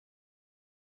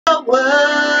Your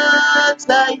words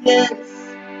are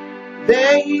yes,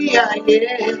 they are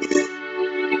yes,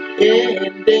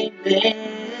 and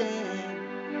amen.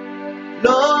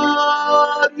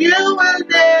 Lord, you will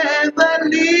never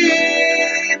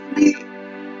leave me,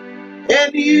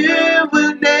 and you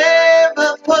will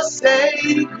never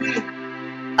forsake me.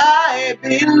 I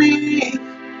believe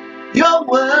your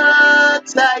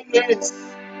words are yes,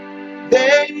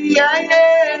 they are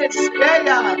yes, they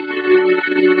are.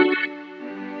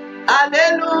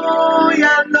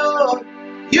 Hallelujah, Lord,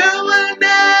 you will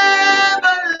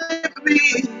never leave me.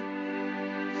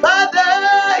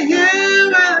 Father,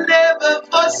 you will never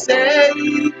forsake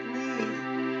me.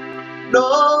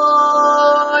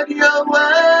 Lord, your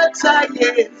words are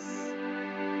yes,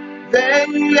 they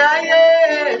are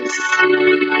yes,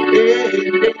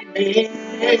 and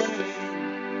amen.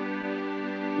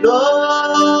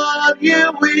 Lord,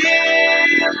 you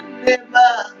will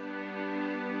never,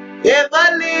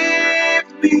 ever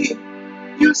leave me.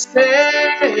 You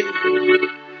say,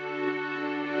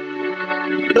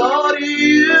 Lord,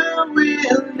 you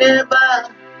will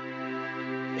never,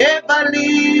 ever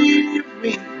leave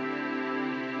me.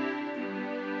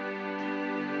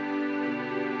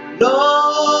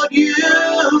 Lord, you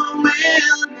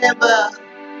will never,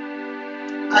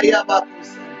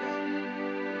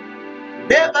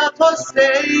 never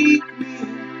forsake me.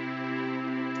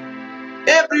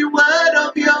 Every word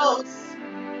of yours,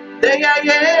 they are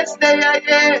yes, they are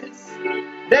yes,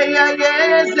 they are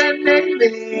yes and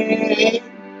amen.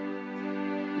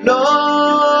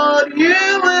 Lord,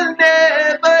 you will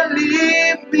never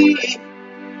leave me.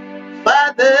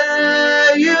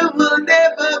 Father, you will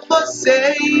never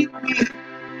forsake me.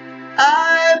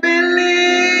 I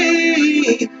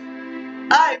believe,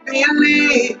 I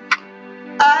believe,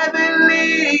 I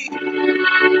believe,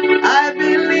 I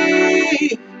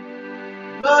believe.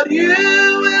 Lord, you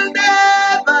will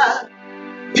never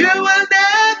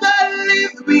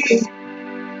leave me.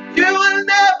 You will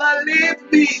never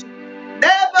leave me,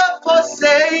 never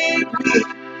forsake me.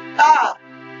 Ah,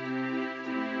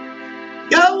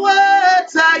 your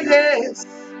words are yes,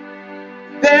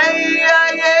 they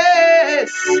are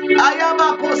yes. I am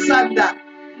a kosanda.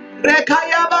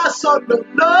 Rekayama sondo.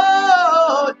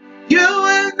 Lord, you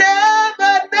will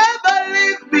never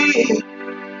leave me.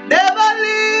 Never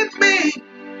leave me.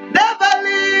 Never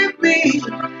leave me.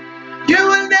 You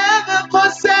will never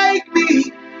forsake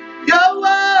me. Your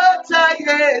words are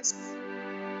yes.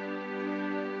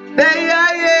 They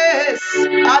are yes.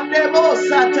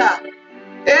 Andebosata.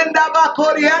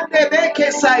 Endabakoriande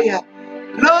bekesaya.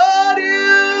 Lord,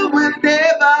 you will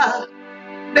never,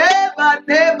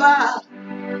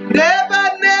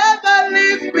 never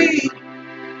leave me.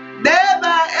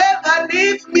 Never ever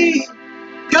leave me.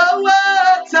 Your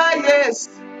words are yes.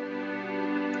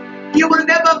 You will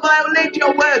never violate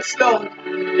your words, Lord.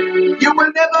 You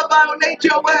will never violate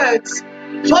your words.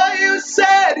 For you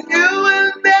said you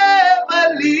will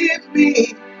never leave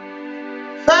me.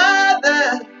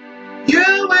 Father, you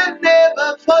will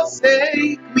never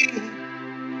forsake me.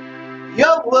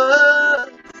 Your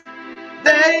words,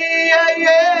 they are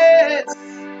yes.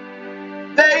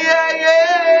 They are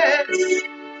yes.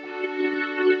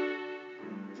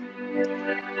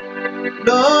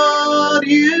 Lord,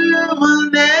 you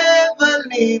will never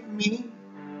leave me.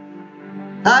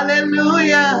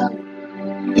 Hallelujah.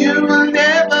 You will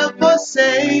never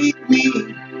forsake me.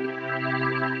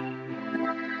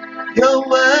 Your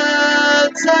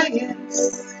words are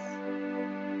yes.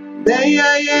 They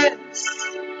are yes.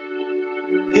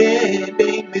 And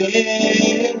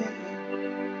amen.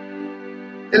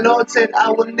 The Lord said,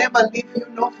 I will never leave you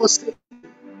nor forsake you.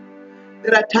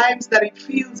 There are times that it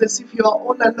feels as if you are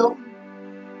all alone.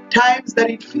 Times that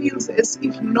it feels as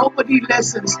if nobody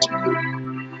listens to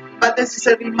you. But this is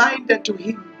a reminder to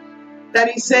him that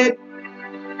he said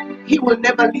he will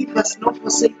never leave us nor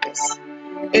forsake us.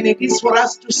 And it is for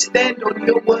us to stand on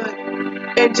your word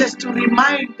and just to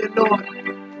remind the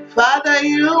Lord, Father,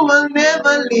 you will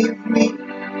never leave me.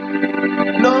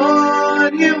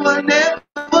 Lord, you will never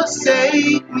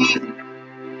forsake me.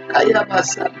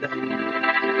 Ayabasanda.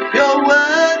 Your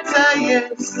words are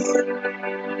yes.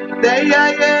 They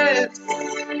are yes.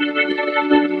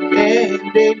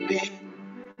 And amen.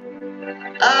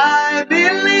 I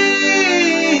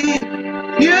believe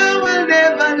you will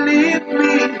never leave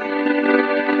me.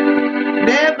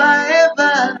 Never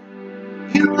ever.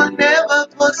 You will never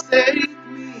forsake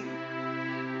me.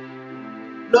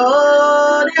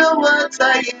 Lord, your words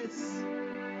are yes.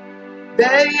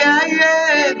 They are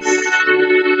yes.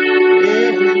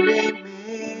 And amen.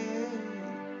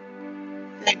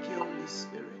 Thank you, Holy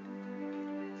Spirit.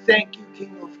 Thank you,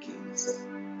 King of Kings.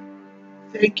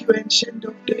 Thank you, Ancient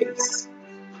of Days.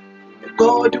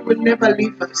 God who will never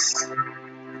leave us.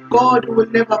 God who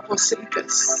will never forsake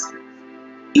us.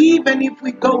 Even if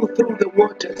we go through the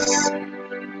waters,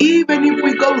 even if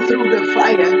we go through the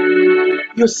fire,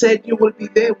 you said you will be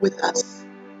there with us.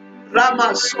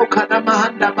 Rama Soka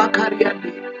Namahanda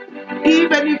Bakariande.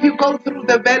 Even if you go through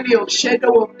the valley of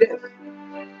shadow of death,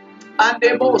 and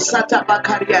Ebo Sata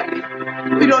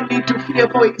Bakariande, we don't need to fear,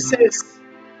 for He says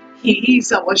He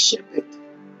is our shepherd.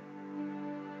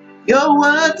 Your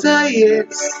words are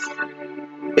yes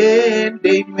and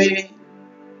amen.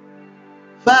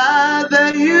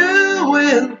 Father, you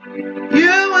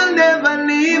will never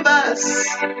leave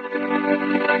us,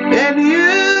 and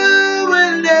you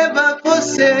will never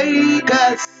forsake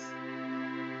us.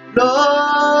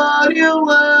 Lord, your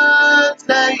words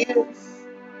are yes,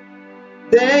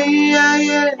 they are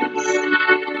yes,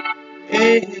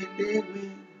 and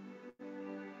amen.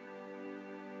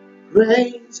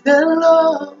 Praise the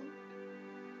Lord,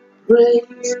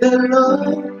 praise the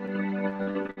Lord.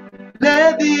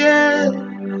 Let the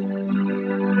earth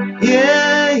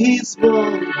hear His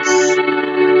voice.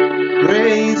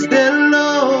 Praise the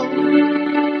Lord,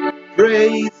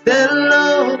 praise the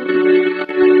Lord.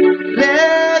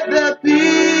 Let the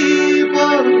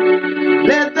people,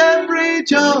 let them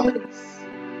rejoice.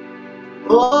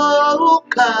 Oh,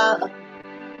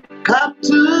 come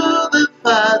to the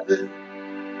Father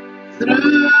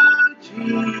through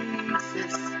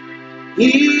Jesus,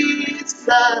 His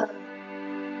Son,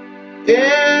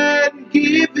 and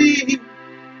give Him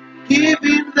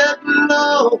the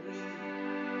glory.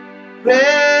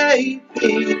 Great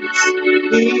things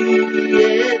He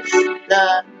has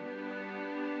done.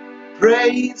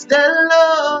 Praise the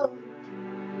Lord,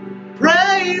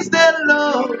 praise the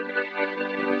Lord.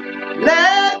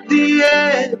 Let the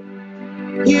earth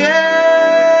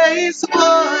hear His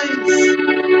voice.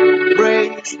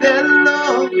 Praise the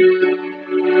Lord,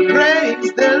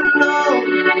 praise the Lord.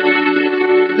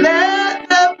 Let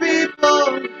the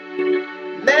people,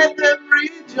 let them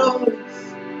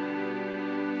rejoice.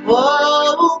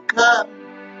 Oh, come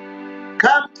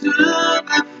to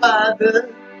the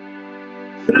Father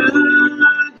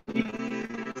through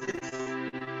Jesus,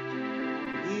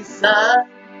 His Son,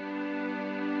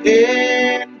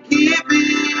 and give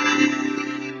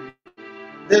Him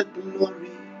the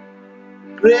glory.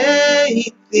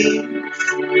 Great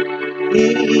things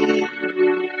He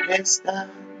has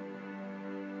done.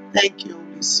 Thank you,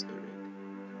 Holy Spirit.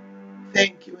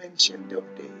 Thank you, Ancient of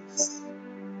Days.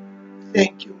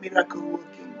 Thank you, miracle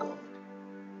working God.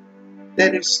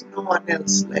 There is no one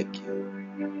else like you.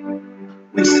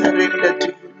 We surrender to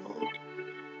you, Lord,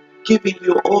 giving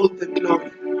you all the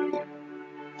glory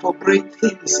for great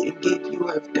things indeed you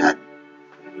have done.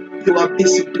 You are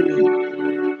busy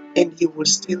doing, and you will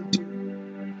still do.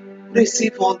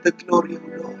 Receive all the glory,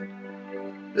 O Lord.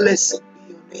 Blessed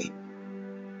be your name.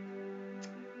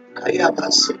 Kayaba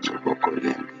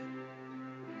Sochobokoriande.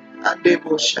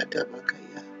 Andebo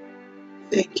Shatabakaya.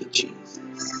 Thank you,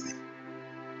 Jesus.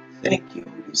 Thank you,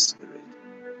 Holy Spirit.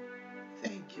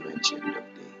 Thank you, Ancient of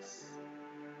Days.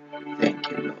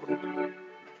 Thank you, Lord.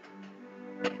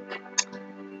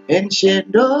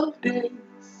 Ancient of Days,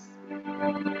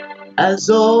 as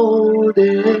old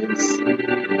as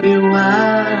you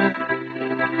are,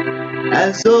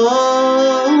 as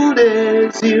old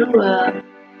as you are,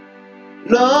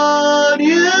 Lord,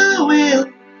 you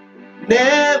will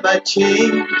never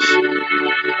change.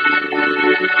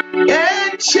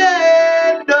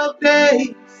 Ancient of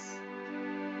Days,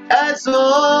 as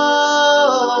old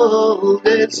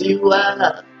as you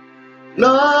are,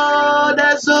 Lord,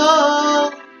 as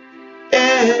old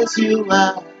as you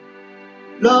are,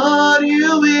 Lord,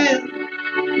 you will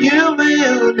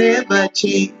never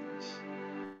change.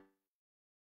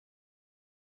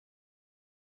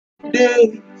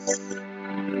 Days,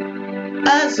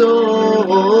 as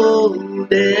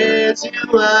old as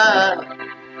you are,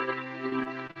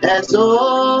 as old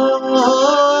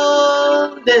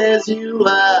as you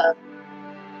are,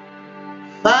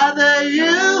 Father,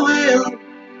 you will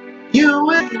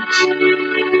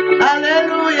change.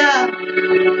 Hallelujah.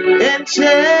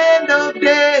 Ancient of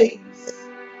Days,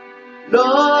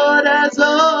 Lord, as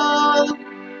old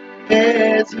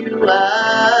as you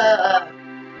are,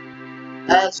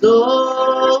 as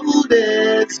old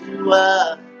as you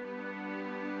are,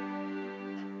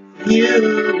 you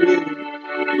will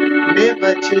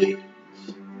never change.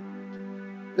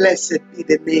 Blessed be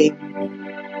the name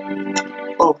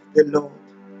of the Lord.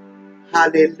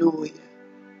 Hallelujah.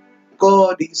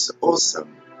 God is awesome.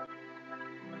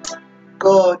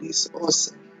 God is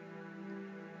awesome.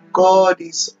 God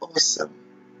is awesome.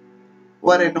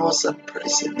 What an awesome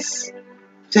presence.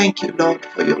 Thank you, Lord,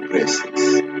 for your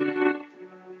presence.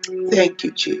 Thank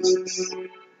you, Jesus.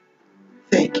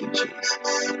 Thank you,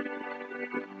 Jesus.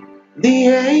 The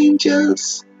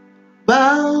angels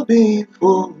bow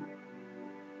before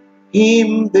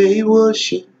him, they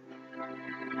worship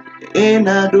and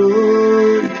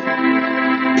adore him.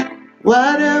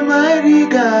 What a mighty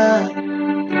God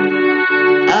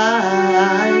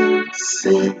I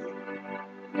say.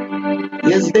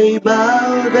 Yes, they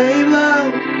bow, they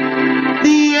bow.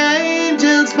 The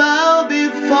angels bow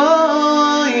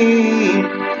before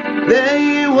him.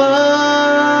 They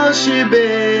worship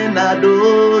and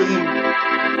adore him.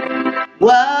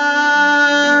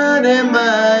 What a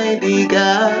mighty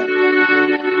God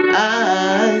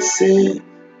I say.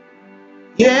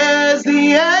 Yes,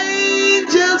 the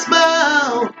angels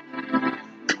bow.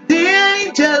 The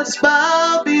angels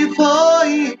bow before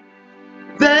him.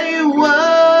 They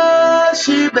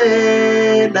worship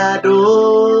and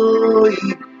adore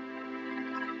him.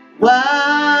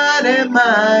 What a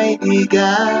mighty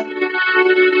God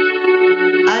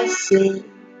I say.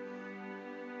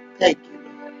 Thank you,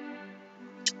 Lord.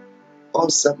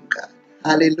 Awesome God.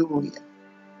 Hallelujah.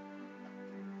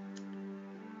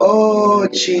 Oh,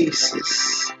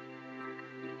 Jesus.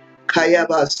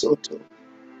 Kayabasoto.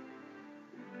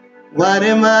 What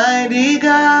a mighty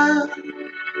God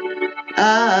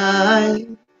I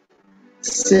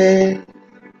say.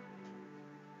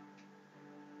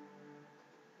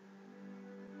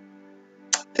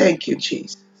 Thank you,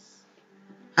 Jesus.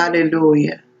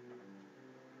 Hallelujah.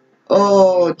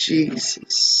 Oh,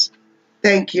 Jesus.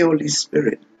 Thank you, Holy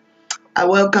Spirit. I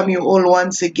welcome you all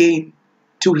once again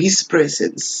to his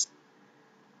presence.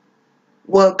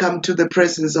 Welcome to the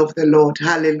presence of the Lord.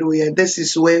 Hallelujah. This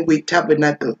is where we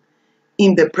tabernacle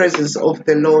in the presence of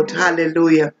the Lord.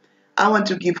 Hallelujah. I want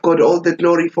to give God all the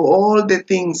glory for all the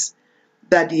things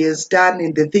that he has done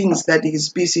and the things that he is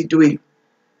busy doing.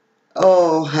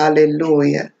 Oh,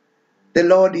 hallelujah. The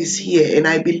Lord is here and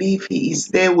I believe he is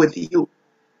there with you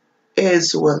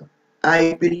as well.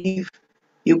 I believe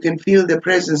you can feel the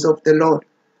presence of the Lord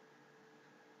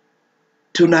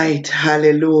tonight.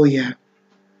 Hallelujah.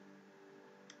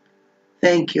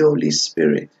 Thank you, Holy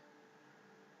Spirit.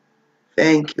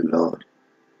 Thank you, Lord.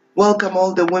 Welcome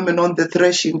all the women on the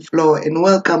threshing floor and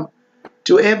welcome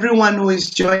to everyone who is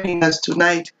joining us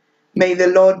tonight. May the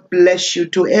Lord bless you.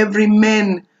 To every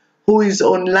man who is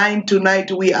online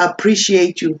tonight, we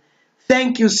appreciate you.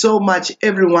 Thank you so much,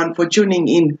 everyone, for tuning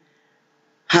in.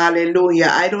 Hallelujah.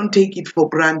 I don't take it for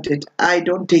granted. I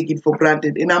don't take it for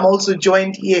granted. And I'm also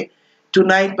joined here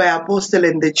tonight by Apostle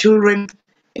and the children.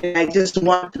 And I just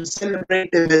want to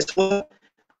celebrate them as well,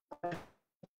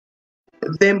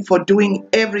 them for doing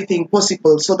everything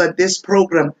possible so that this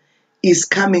program is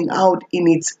coming out in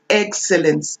its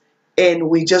excellence. And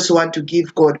we just want to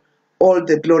give God all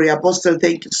the glory. Apostle,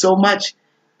 thank you so much.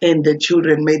 And the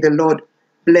children, may the Lord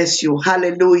bless you.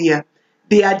 Hallelujah.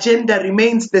 The agenda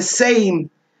remains the same.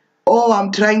 Oh,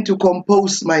 I'm trying to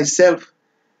compose myself.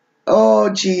 Oh,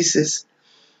 Jesus.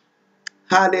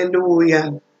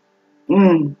 Hallelujah.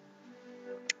 The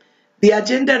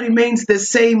agenda remains the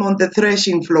same on the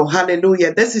threshing floor.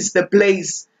 Hallelujah. This is the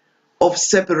place of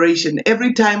separation.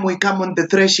 Every time we come on the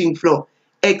threshing floor,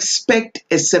 expect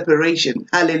a separation.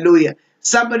 Hallelujah.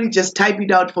 Somebody just type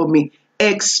it out for me.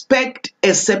 Expect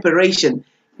a separation.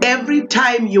 Every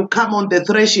time you come on the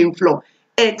threshing floor,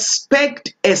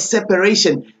 expect a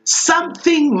separation.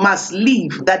 Something must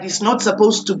leave that is not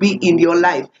supposed to be in your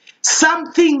life.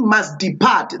 Something must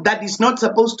depart that is not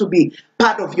supposed to be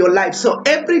part of your life. So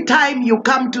every time you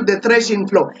come to the threshing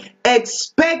floor,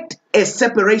 expect a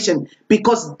separation,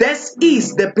 because this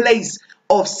is the place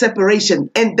of separation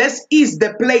and this is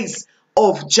the place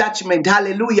of judgment.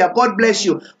 Hallelujah. God bless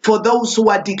you. For those who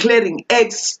are declaring,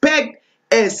 expect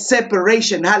a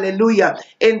separation. Hallelujah.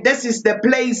 And this is the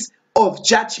place of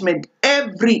judgment.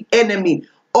 Every enemy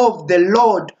of the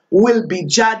Lord will be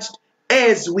judged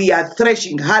as we are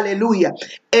threshing. Hallelujah.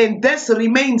 And this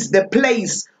remains the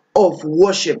place of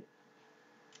worship.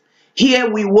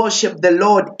 Here we worship the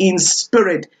Lord in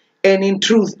spirit and in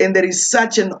truth. And there is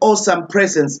such an awesome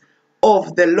presence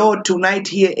of the Lord tonight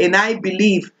here. And I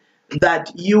believe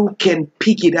that you can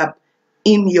pick it up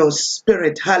in your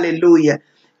spirit. Hallelujah.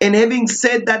 And having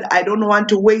said that, I don't want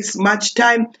to waste much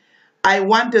time. I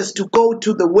want us to go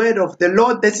to the word of the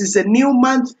Lord. This is a new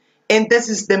month, and this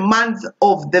is the month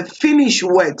of the finished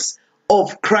works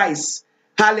of Christ.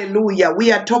 Hallelujah.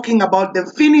 We are talking about the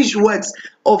finished works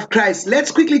of Christ.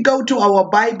 Let's quickly go to our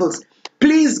Bibles.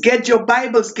 Please get your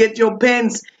Bibles, get your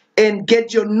pens, and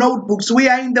get your notebooks. We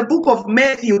are in the book of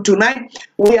Matthew tonight.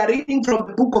 We are reading from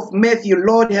the book of Matthew.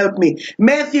 Lord help me.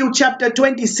 Matthew chapter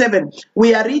 27.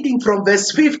 We are reading from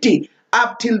verse 50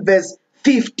 up till verse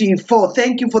 54.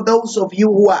 Thank you for those of you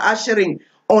who are ushering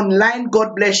online.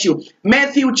 God bless you.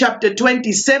 Matthew chapter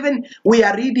 27. We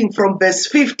are reading from verse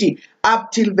 50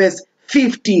 up till verse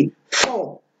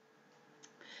 54.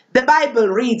 The Bible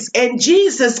reads, and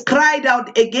Jesus cried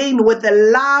out again with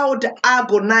a loud,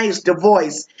 agonized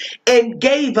voice and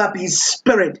gave up his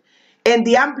spirit. And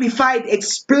the Amplified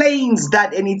explains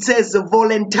that, and it says,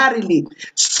 voluntarily,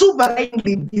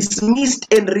 sovereignly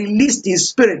dismissed and released his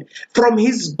spirit from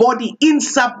his body in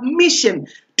submission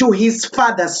to his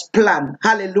Father's plan.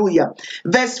 Hallelujah.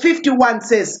 Verse 51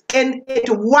 says, and at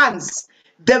once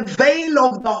the veil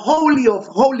of the Holy of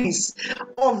Holies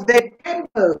of the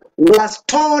temple was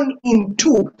torn in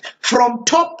two from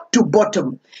top to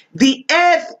bottom. The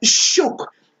earth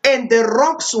shook and the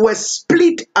rocks were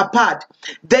split apart.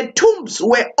 The tombs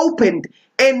were opened,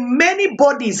 and many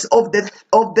bodies of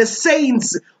the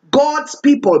saints, God's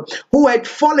people who had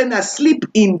fallen asleep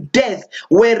in death,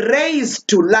 were raised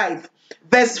to life.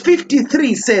 Verse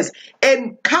 53 says,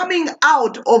 and coming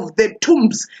out of the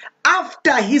tombs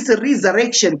after his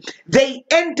resurrection, they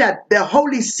entered the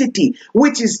holy city,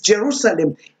 which is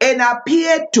Jerusalem, and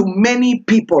appeared to many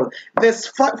people. Verse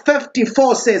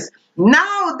 54 says,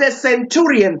 now the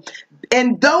centurion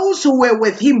and those who were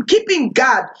with him, keeping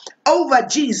guard over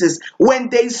Jesus, when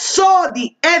they saw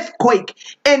the earthquake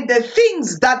and the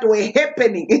things that were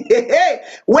happening,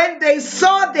 when they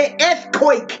saw the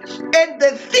earthquake and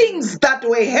the things that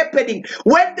were happening,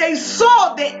 when they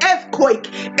saw the earthquake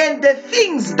and the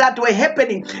things that were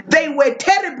happening, they were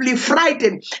terribly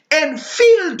frightened and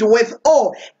filled with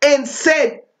awe and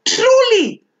said,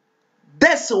 truly,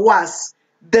 this was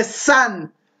the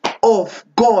Son of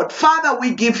God. Father,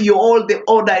 we give you all the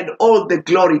honor and all the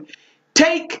glory.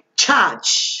 Take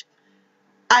charge.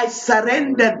 I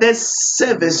surrender this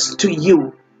service to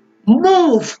you.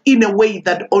 Move in a way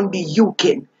that only you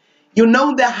can. You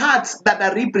know the hearts that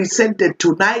are represented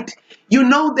tonight. You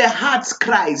know the heart's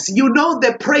cries. You know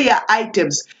the prayer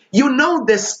items. You know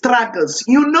the struggles.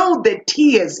 You know the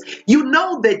tears. You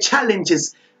know the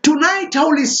challenges. Tonight,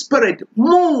 Holy Spirit,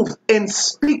 move and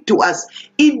speak to us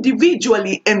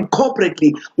individually and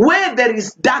corporately. Where there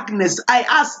is darkness, I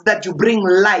ask that you bring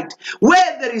light.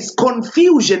 Where there is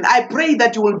confusion, I pray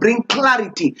that you will bring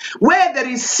clarity. Where there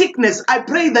is sickness, I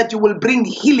pray that you will bring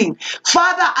healing.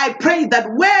 Father, I pray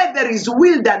that where there is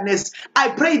wilderness, I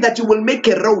pray that you will make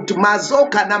a road.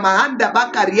 Mazoka na mahanda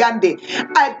bakariande.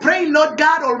 I pray, Lord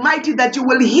God Almighty, that you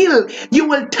will heal, you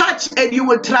will touch, and you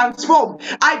will transform.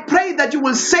 I pray that you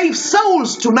will save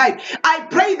souls tonight. I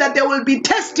pray that there will be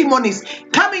testimonies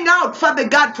coming out, Father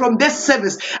God, from this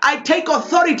service. I take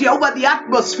authority over the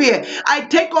atmosphere. I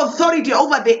take authority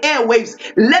over the airwaves.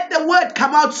 Let the word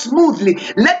come out smoothly.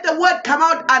 Let the word come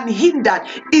out unhindered.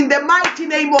 In the mighty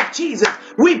name of Jesus,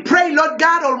 we pray, Lord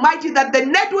God Almighty, that the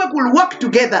network will work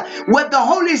together with the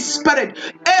Holy Spirit.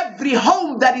 Every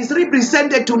home that is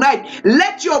represented tonight,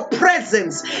 let your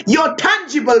presence, your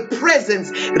tangible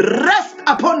presence, rest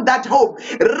upon that home.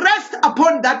 Rest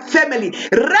upon that family.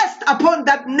 Rest upon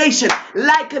that nation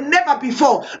like never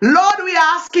before. Lord, we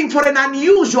are asking for an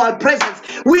unusual presence.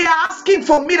 We are asking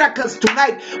for miracles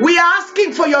tonight. We are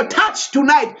asking for your touch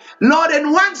tonight. Lord,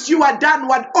 and once you are done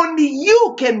what only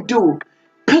you can do,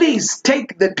 please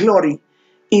take the glory.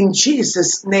 In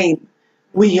Jesus' name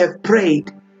we have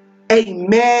prayed.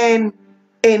 Amen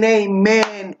and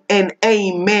amen and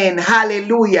amen.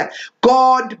 Hallelujah.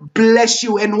 God bless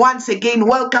you. And once again,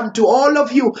 welcome to all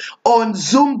of you on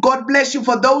Zoom. God bless you.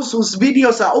 For those whose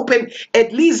videos are open,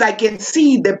 at least I can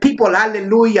see the people.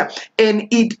 Hallelujah. And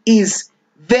it is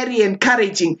very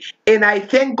encouraging. And I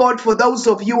thank God for those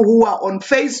of you who are on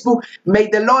Facebook. May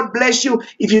the Lord bless you.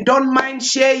 If you don't mind,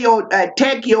 share your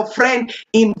tag your friend,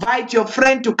 invite your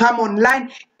friend to come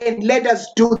online, and let us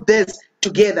do this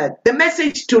together. The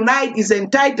message tonight is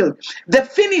entitled The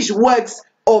Finished Works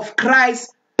of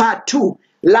Christ Part 2.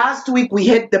 Last week we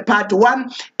had the Part 1,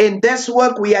 and this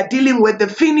week we are dealing with the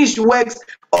finished works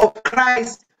of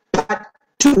Christ Part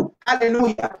 2.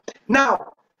 Hallelujah.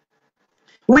 Now,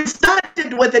 we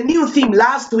started with a new theme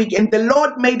last week, and the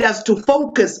Lord made us to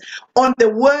focus on the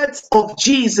words of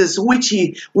Jesus, which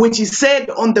he said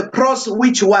on the cross,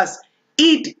 which was,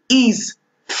 "It is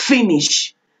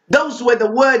finished." Those were the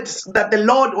words that the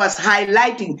Lord was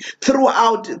highlighting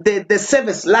throughout the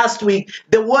service last week.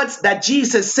 The words that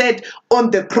Jesus said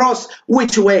on the cross,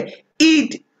 which were,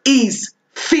 "It is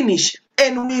finished."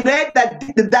 And we read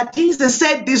that Jesus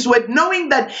said this word, knowing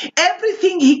that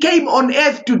everything he came on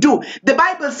earth to do, the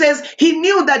Bible says he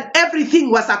knew that everything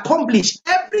was accomplished.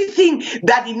 Everything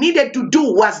that he needed to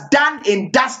do was done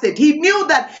and dusted. He knew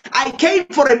that I came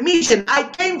for a mission, I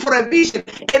came for a vision,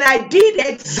 and I did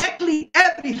exactly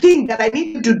everything that I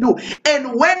needed to do.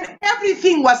 And when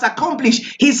everything was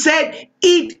accomplished, he said,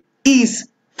 it is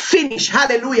finished.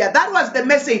 Hallelujah. That was the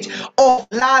message of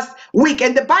last week.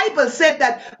 And the Bible said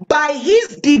that by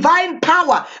his divine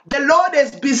power, the Lord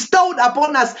has bestowed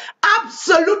upon us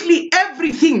absolutely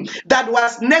everything that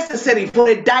was necessary for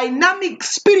a dynamic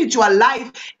spiritual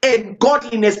life and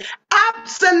godliness.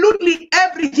 Absolutely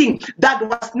everything that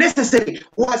was necessary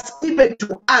was given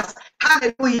to us.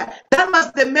 Hallelujah. That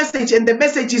was the message, and the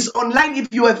message is online.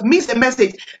 If you have missed a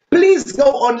message, please go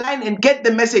online and get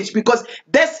the message, because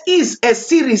this is a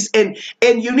series, and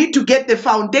you need to get the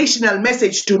foundational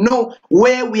message to know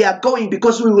where we are going,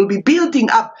 because we will be building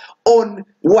up on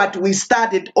what we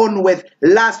started on with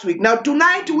last week. Now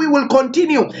tonight we will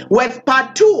continue with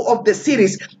part 2 of the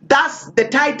series. That's the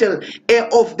title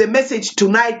of the message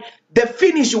tonight, the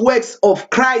finished works of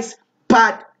Christ,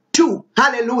 part 2.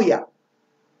 Hallelujah.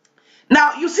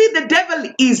 Now, you see, the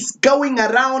devil is going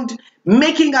around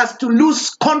making us to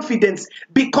lose confidence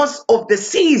because of the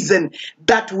season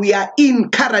that we are in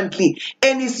currently,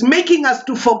 and is making us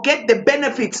to forget the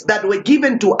benefits that were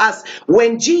given to us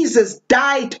when Jesus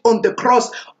died on the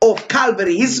cross of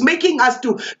Calvary. He's making us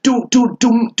to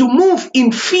move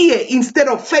in fear instead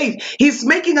of faith. He's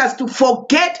making us to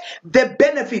forget the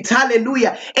benefits.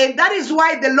 Hallelujah. And that is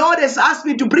why the Lord has asked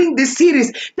me to bring this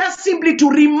series, just simply to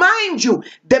remind you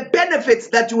the benefits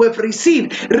that you have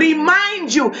received,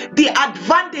 remind you the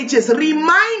advantages,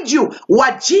 remind you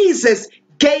what Jesus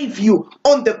gave you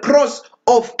on the cross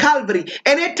of Calvary.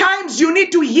 And at times you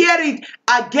need to hear it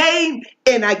again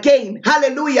and again,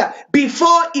 hallelujah,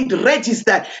 before it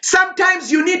registers.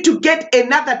 Sometimes you need to get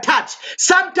another touch.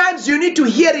 Sometimes you need to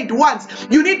hear it once,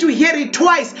 you need to hear it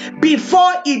twice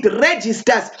before it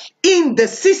registers in the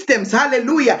systems.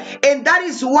 Hallelujah. And that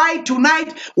is why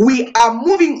tonight we are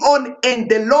moving on, and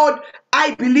the Lord,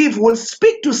 I believe, will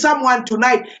speak to someone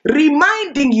tonight,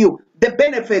 reminding you the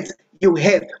benefits you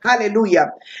have.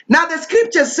 Hallelujah. Now the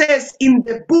scripture says in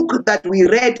the book that we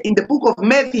read, in the book of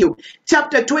Matthew,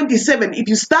 chapter 27, if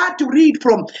you start to read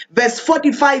from verse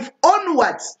 45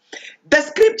 onwards, the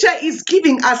scripture is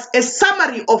giving us a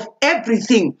summary of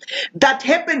everything that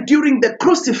happened during the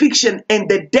crucifixion and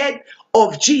the death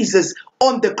of Jesus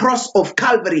on the cross of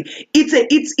Calvary.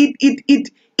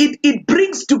 It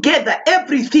brings together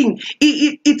everything.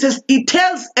 It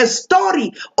tells a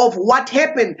story of what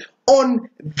happened on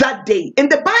that day. And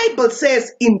the Bible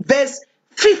says in verse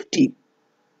 50,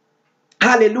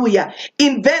 hallelujah,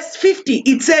 in verse 50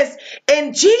 it says,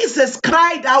 and Jesus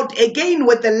cried out again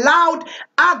with a loud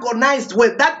agonized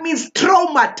word. That means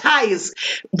traumatized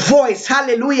voice.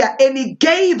 Hallelujah. And he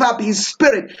gave up his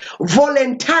spirit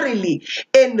voluntarily,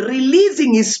 and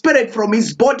releasing his spirit from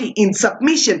his body in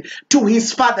submission to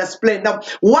his Father's plan. Now,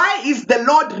 why is the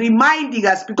Lord reminding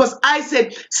us? Because I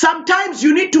said sometimes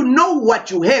you need to know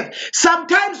what you have.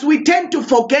 Sometimes we tend to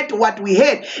forget what we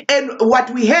had and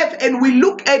what we have, and we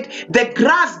look at the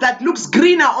grass that looks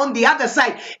greener on the other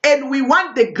side, and we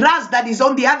want the grass that is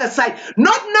on the other side,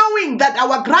 not knowing that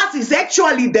our grass is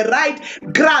actually the right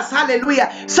grass. Hallelujah.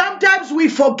 Sometimes we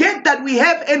forget that we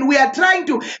have, and we are trying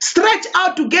to stretch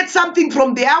out to get something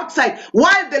from the outside,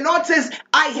 while the Lord says,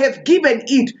 I have given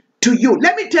it to you.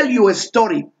 Let me tell you a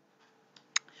story.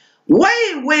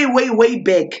 Way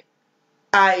back,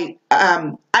 I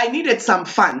needed some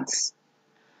funds.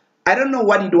 I don't know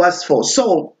what it was for.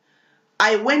 So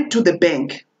I went to the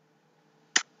bank,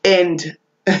 and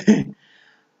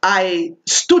I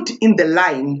stood in the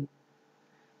line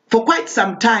for quite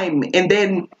some time. And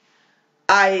then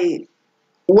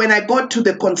when I got to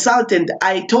the consultant,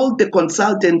 I told the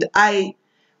consultant, I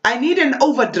need an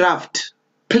overdraft,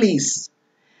 please.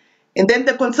 And then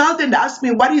the consultant asked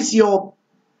me, what is your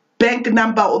bank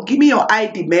number, or give me your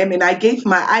ID, ma'am. And I gave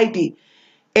my ID.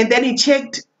 And then he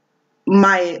checked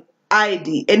my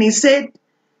ID, and he said,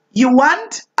 you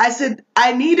want? I said,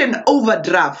 I need an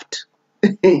overdraft.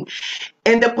 And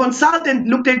the consultant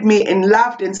looked at me and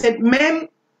laughed and said, ma'am,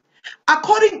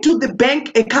 according to the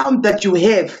bank account that you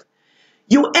have,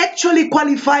 you actually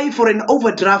qualify for an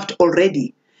overdraft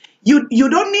already. You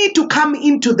don't need to come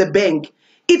into the bank.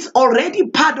 It's already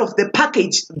part of the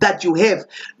package that you have.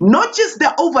 Not just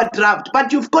the overdraft,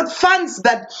 but you've got funds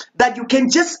that you can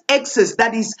just access,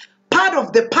 that is part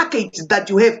of the package that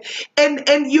you have.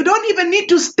 And you don't even need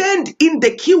to stand in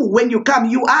the queue when you come.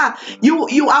 You are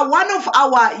one of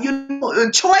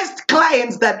our choice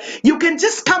clients that you can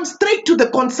just come straight to the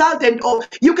consultant, or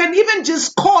you can even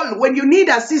just call when you need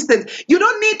assistance. You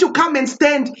don't need to come and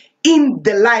stand in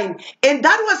the line. And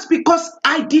that was because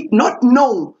I did not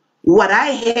know what I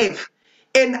have.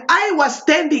 And I was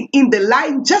standing in the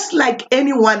line just like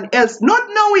anyone else, not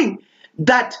knowing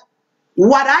that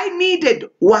what I needed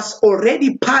was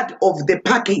already part of the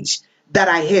package that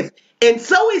I have. And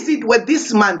so is it with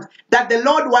this month, that the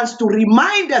Lord wants to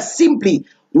remind us simply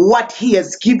what he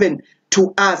has given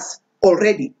to us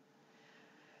already.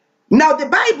 Now the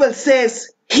Bible says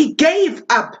he gave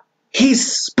up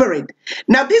his spirit.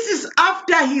 Now this is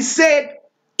after he said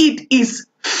it is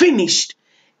finished.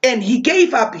 And he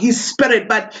gave up his spirit.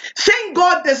 But thank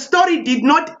God the story did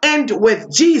not end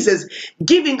with Jesus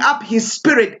giving up his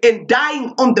spirit and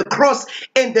dying on the cross.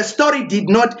 And the story did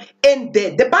not end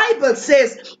there. The Bible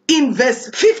says in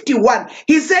verse 51,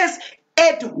 he says,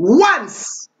 at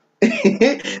once.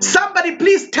 Somebody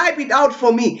please type it out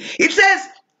for me. It says,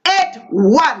 at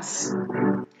once.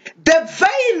 The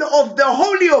veil of the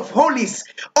Holy of Holies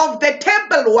of the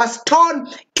temple was torn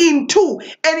in two,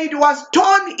 and it was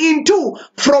torn in two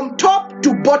from top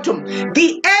to bottom.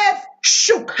 The earth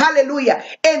shook, hallelujah,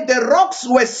 and the rocks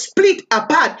were split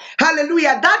apart,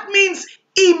 hallelujah. That means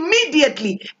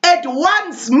immediately. At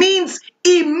once means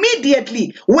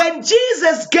immediately. When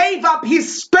Jesus gave up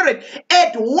his spirit,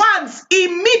 at once,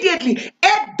 immediately,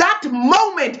 at that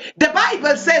moment, the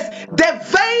Bible says the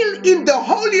veil in the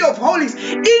Holy of Holies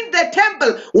in the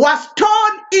temple was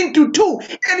torn into two,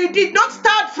 and it did not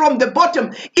start from the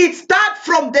bottom, it started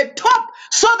from the top,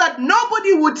 so that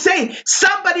nobody would say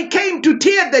somebody came to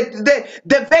tear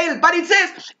the veil, but it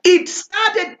says it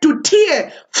started to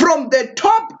tear from the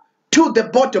top to the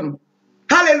bottom.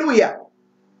 Hallelujah.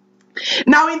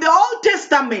 Now in the Old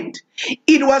Testament,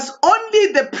 it was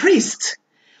only the priest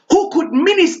who could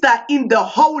minister in the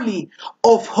Holy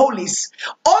of Holies.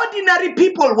 Ordinary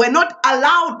people were not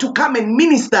allowed to come and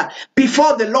minister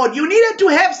before the Lord. You needed to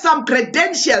have some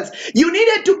credentials. You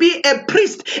needed to be a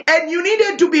priest, and you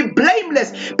needed to be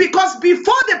blameless, because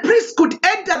before the priest could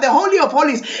enter the Holy of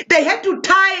Holies, they had to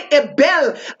tie a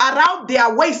bell around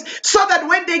their waist, so that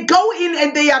when they go in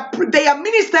and they are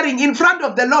ministering in front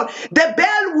of the Lord, the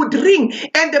bell would ring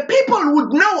and the people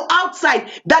would know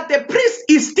outside that the priest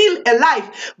is still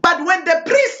alive. But when the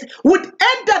priest would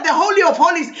enter the Holy of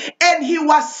Holies and he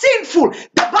was sinful,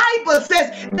 the Bible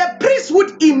says the priest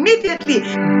would immediately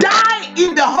die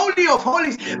in the Holy of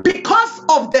Holies because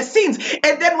of the sins.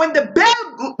 And then when the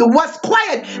bell was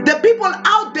quiet, the people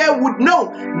out there would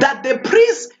know that the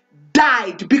priest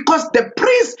died because the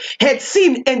priest had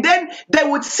sinned, and then they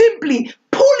would simply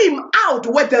pull him out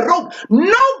with a rope.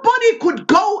 Nobody could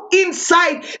go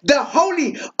inside the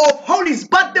Holy of Holies,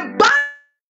 but the Bible,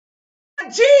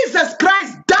 Jesus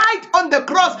Christ died on the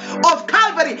cross of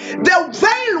Calvary. The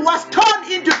veil was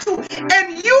torn into two,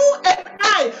 and you and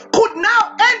I could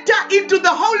now enter into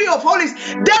the Holy of Holies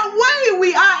the way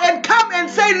we are and come and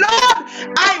say, Lord,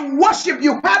 I worship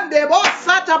you.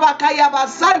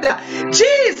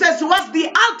 Jesus was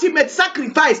the ultimate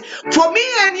sacrifice for me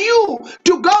and you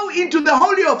to go into the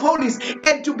Holy of Holies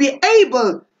and to be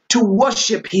able to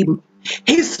worship him.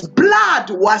 His blood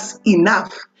was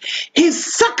enough.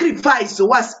 His sacrifice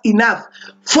was enough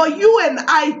for you and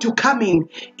I to come in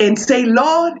and say,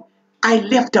 Lord, I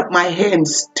lift up my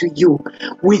hands to you,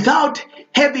 without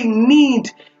the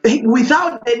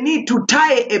need to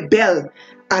tie a bell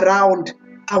around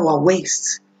our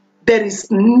waists. There is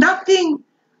nothing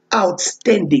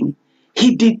outstanding.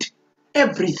 He did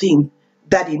everything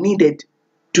that he needed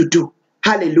to do.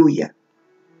 Hallelujah.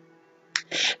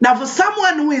 Now, for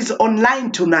someone who is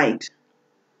online tonight,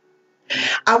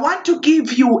 I want to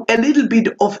give you a little bit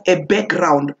of a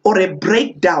background or a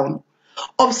breakdown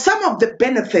of some of the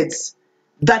benefits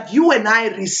that you and I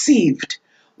received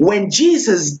when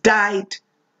Jesus died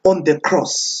on the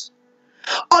cross.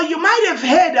 Or you might have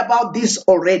heard about this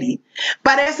already,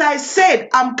 but as I said,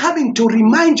 I'm coming to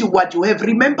remind you what you have.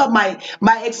 Remember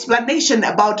my explanation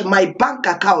about my bank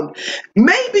account.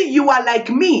 Maybe you are like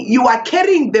me. You are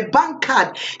carrying the bank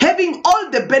card, having all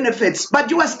the benefits,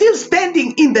 but you are still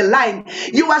standing in the line.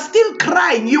 You are still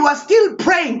crying. You are still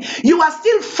praying. You are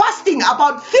still fasting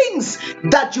about things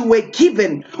that you were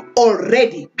given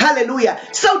already. Hallelujah.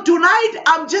 So tonight,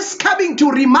 I'm just coming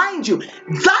to remind you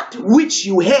that which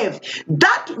you have,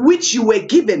 that which you were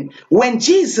given when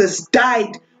Jesus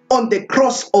died on the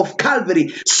cross of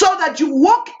Calvary, so that you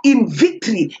walk in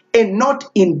victory and not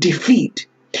in defeat.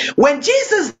 When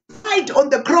Jesus died on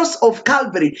the cross of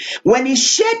Calvary, when he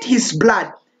shed his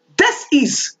blood, this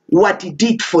is what he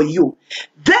did for you.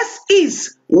 This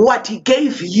is what he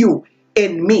gave you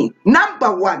and me.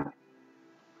 Number one,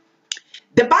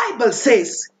 the Bible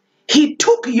says he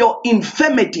took your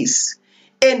infirmities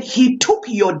and he took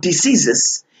your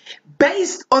diseases.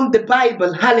 Based on the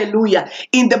Bible, hallelujah,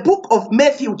 in the book of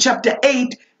Matthew chapter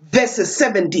 8, verses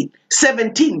 17.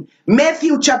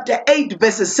 Matthew chapter 8,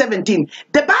 verses 17.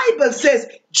 The Bible says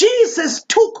Jesus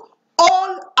took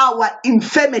all our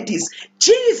infirmities.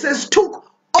 Jesus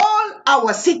took all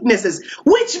our sicknesses,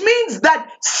 which means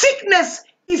that sickness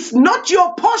is not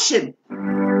your portion.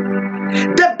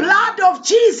 The blood of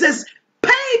Jesus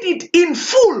paid it in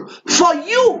full for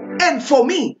you and for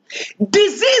me.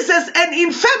 Diseases and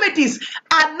infirmities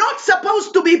are not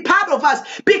supposed to be part of us,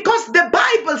 because the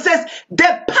Bible says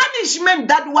the punishment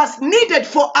that was needed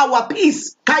for our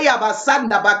peace, the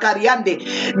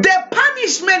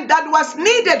punishment that was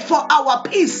needed for our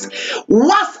peace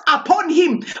was upon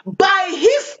him. By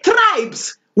his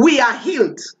stripes we are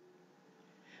healed.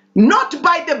 Not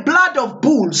by the blood of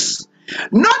bulls,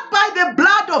 not by the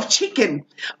blood of chicken,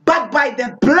 but by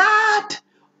the blood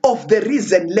of the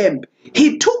risen Lamb.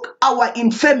 He took our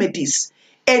infirmities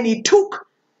and he took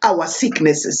our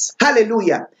sicknesses.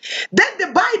 Hallelujah. Then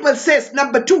the Bible says,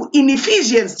 number two, in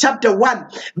Ephesians chapter 1,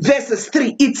 verses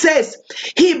 3, it says,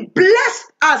 he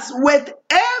blessed us with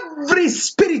every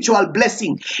spiritual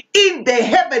blessing in the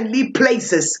heavenly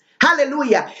places.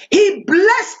 Hallelujah. He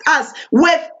blessed us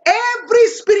with every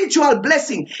spiritual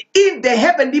blessing in the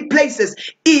heavenly places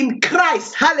in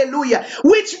Christ. Hallelujah.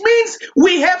 Which means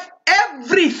we have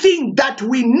everything that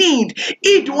we need.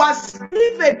 It was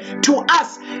given to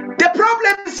us. The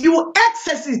problem is you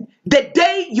access it the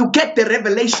day you get the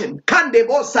revelation.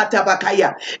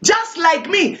 Just like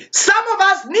me, some of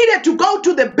us needed to go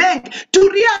to the bank to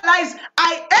realize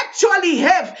I actually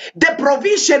have the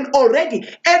provision already.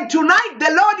 And tonight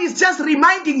the Lord is just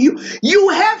reminding you, you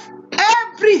have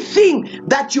everything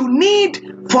that you need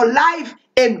for life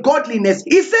and godliness.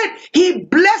 He said he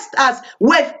blessed us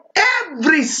with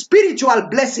every spiritual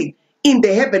blessing in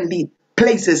the heavenly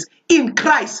places in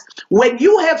Christ. When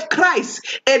you have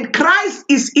Christ and Christ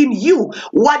is in you,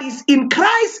 what is in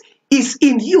Christ is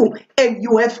in you, and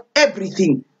you have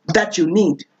everything that you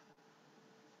need.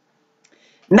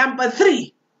 Number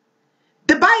three,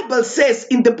 the Bible says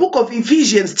in the book of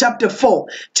Ephesians chapter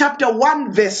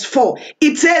 1 verse 4,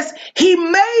 it says he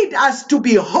made us to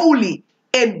be holy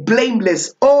and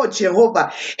blameless. Oh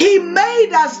Jehovah, he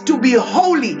made us to be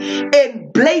holy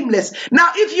and blameless.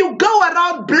 Now if you go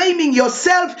around blaming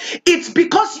yourself, it's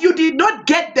because you did not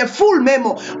get the full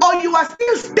memo, or you are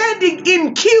still standing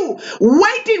in queue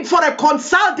waiting for a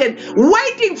consultant,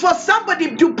 waiting for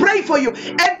somebody to pray for you.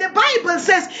 And the Bible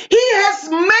says he has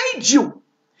made you.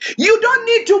 You don't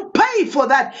need to pay for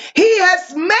that. He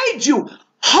has made you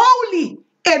holy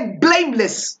and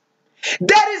blameless.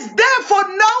 There is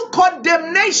therefore no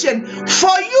condemnation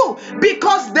for you,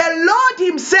 because the Lord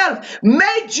himself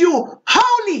made you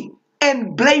holy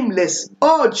and blameless.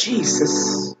 Oh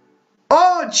Jesus.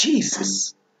 Oh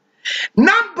Jesus.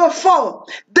 Number 4,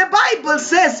 the Bible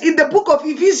says in the book of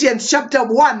Ephesians chapter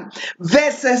 1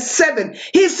 verse 7,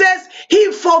 he says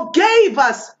he forgave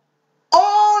us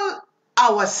all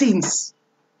our sins.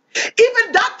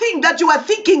 Even that thing that you are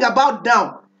thinking about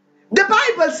now, the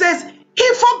Bible says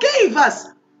he forgave us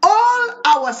all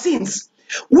our sins.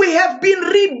 We have been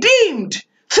redeemed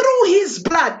through his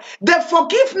blood, the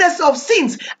forgiveness of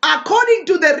sins according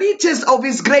to the riches of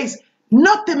his grace,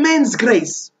 not the man's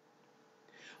grace.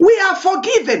 We are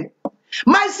forgiven.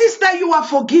 My sister, you are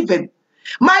forgiven.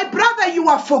 My brother, you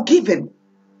are forgiven.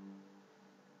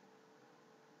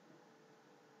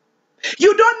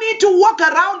 You don't need to walk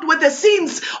around with the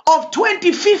sins of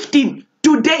 2015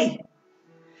 today.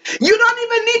 You don't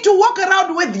even need to walk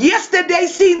around with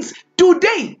yesterday's sins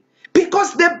today,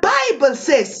 because the Bible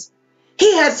says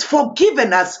he has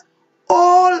forgiven us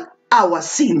all our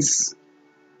sins.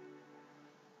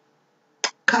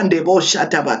 And then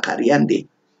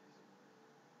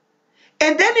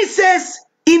it says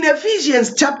in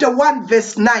Ephesians chapter 1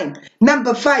 verse 9,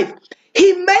 number 5,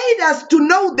 he made us to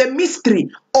know the mystery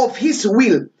of his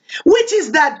will, which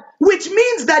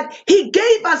means that he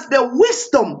gave us the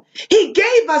wisdom, he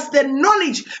gave us the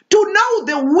knowledge to know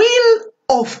the will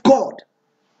of God.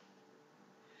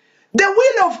 The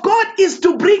will of God is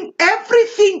to bring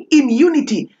everything in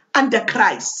unity under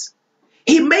Christ.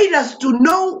 He made us to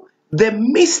know the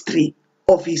mystery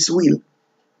of his will.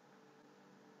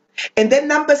 And then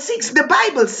number 6, the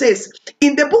Bible says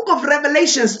in the book of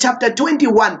Revelations chapter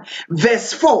 21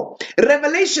 verse 4,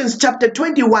 Revelations chapter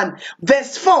 21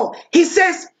 verse 4, he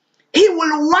says He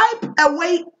will wipe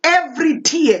away every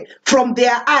tear from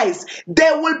their eyes.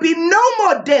 There will be no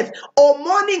more death or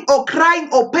mourning or crying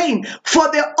or pain, for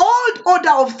the old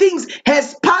order of things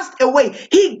has passed away.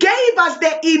 He gave us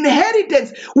the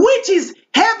inheritance, which is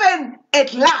heaven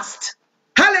at last.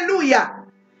 Hallelujah.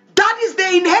 That is the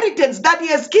inheritance that he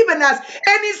has given us.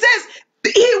 And he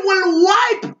says he will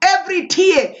wipe every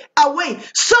tear away.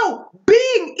 So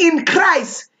being in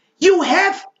Christ, you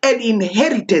have an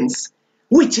inheritance,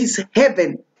 which is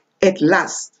heaven at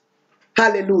last.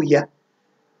 Hallelujah.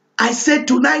 I said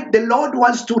tonight the Lord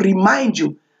wants to remind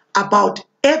you about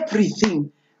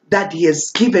everything that he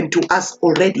has given to us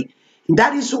already.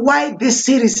 That is why this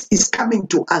series is coming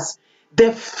to us.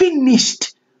 The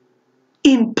finished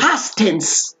in past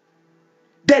tense.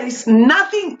 There is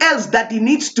nothing else that he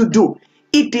needs to do.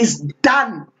 It is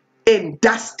done and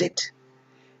dusted.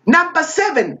 Number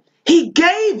 7, he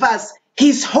gave us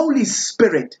his Holy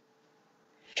Spirit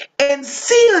and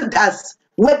sealed us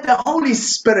with the Holy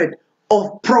Spirit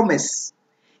of promise.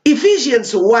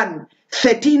 Ephesians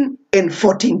 1:13 and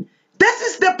 14. This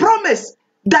is the promise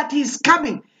that is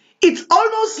coming. It's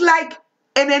almost like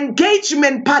an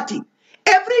engagement party.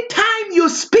 Every time you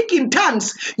speak in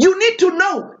tongues, you need to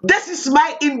know this is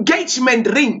my engagement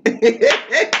ring.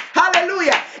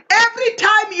 Hallelujah. Every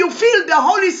time you feel the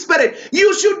Holy Spirit,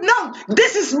 you should know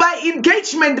this is my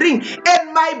engagement ring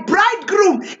and my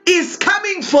bridegroom is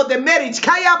coming for the marriage.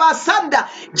 Kaya Basanda.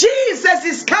 Jesus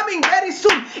is coming very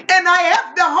soon, and I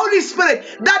have the Holy Spirit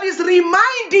that is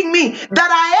reminding me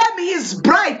that I am his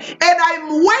bride and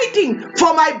I'm waiting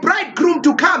for my bridegroom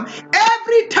to come.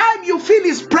 Every time you feel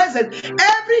his presence,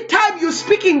 every time you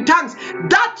speak in tongues,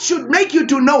 that should make you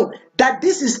to know that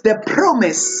this is the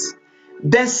promise,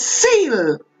 the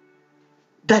seal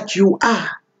that you are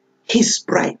his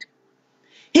bride.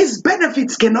 His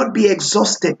benefits cannot be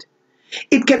exhausted.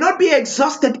 It cannot be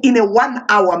exhausted in a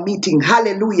 1-hour meeting.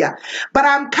 Hallelujah. But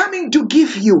I'm coming to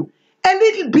give you a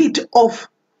little bit of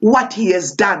what he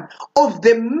has done, of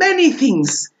the many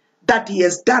things that he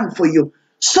has done for you,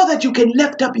 so that you can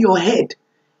lift up your head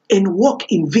and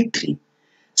walk in victory.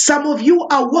 Some of you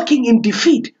are walking in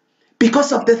defeat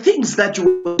because of the things that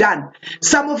you have done.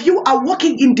 Some of you are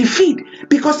walking in defeat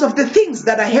because of the things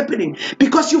that are happening,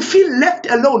 because you feel left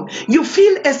alone. You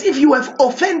feel as if you have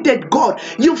offended God.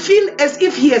 You feel as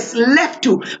if he has left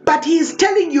you. But he is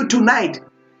telling you tonight,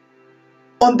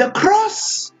 on the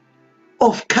cross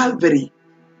of Calvary,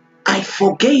 I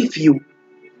forgave you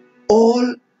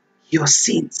all your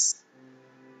sins.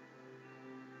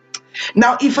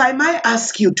 Now, if I might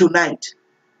ask you tonight,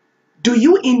 do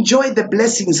you enjoy the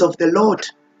blessings of the Lord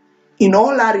in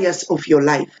all areas of your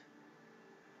life?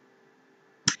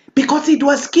 Because it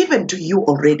was given to you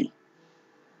already.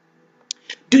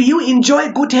 Do you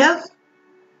enjoy good health?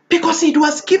 Because it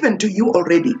was given to you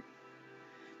already.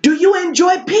 Do you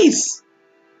enjoy peace?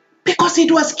 Because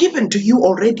it was given to you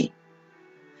already.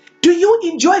 Do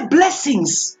you enjoy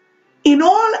blessings in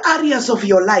all areas of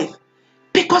your life?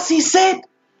 Because he said,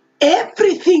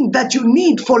 everything that you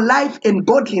need for life and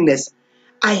godliness,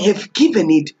 I have given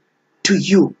it to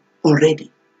you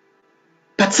already.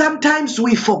 But sometimes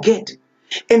we forget,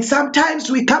 and sometimes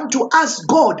we come to ask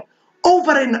God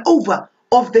over and over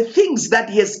of the things that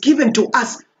he has given to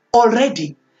us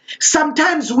already.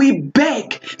 Sometimes we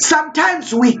beg,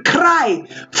 sometimes we cry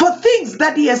for things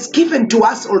that he has given to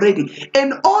us already.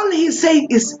 And all he's saying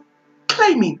is,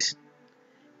 claim it.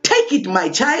 Take it, my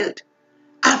child.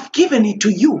 I've given it to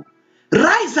you.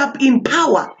 Rise up in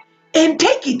power and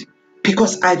take it,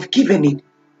 because I've given it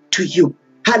to you.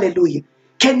 Hallelujah.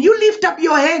 Can you lift up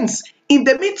your hands in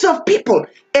the midst of people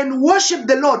and worship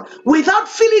the Lord without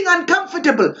feeling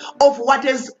uncomfortable of what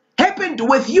has happened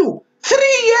with you 3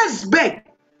 years back?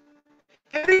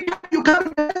 Every time you come to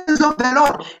the presence of the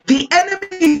Lord, the enemy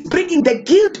is bringing the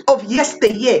guilt of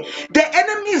yesteryear. The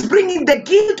enemy is bringing the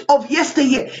guilt of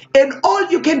yesteryear. And all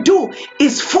you can do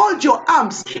is fold your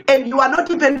arms, and you are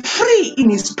not even free in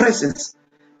his presence.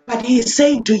 But he is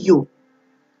saying to you,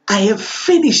 I have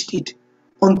finished it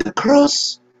on the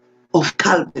cross of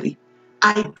Calvary.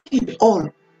 I did it all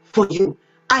for you.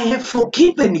 I have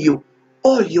forgiven you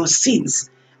all your sins.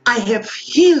 I have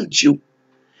healed you.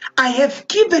 I have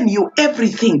given you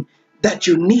everything that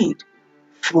you need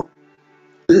for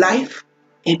life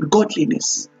and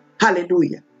godliness.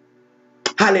 Hallelujah.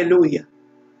 Hallelujah.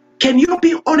 Can you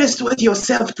be honest with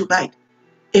yourself tonight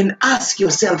and ask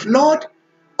yourself, Lord,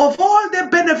 of all the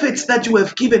benefits that you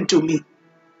have given to me,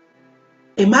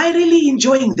 am I really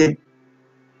enjoying them?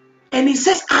 And he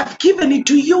says, I've given it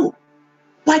to you.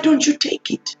 Why don't you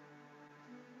take it?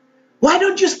 Why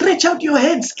don't you stretch out your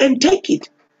hands and take it?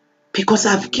 Because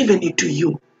I've given it to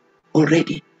you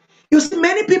already. You see,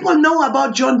 many people know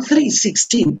about John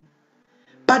 3:16,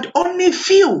 but only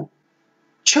few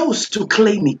chose to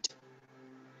claim it.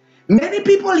 Many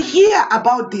people hear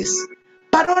about this,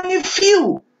 but only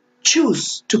few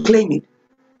choose to claim it.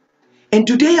 And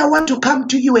today I want to come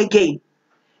to you again,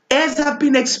 as I've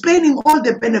been explaining all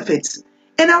the benefits,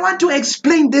 and I want to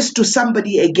explain this to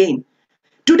somebody again.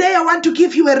 Today I want to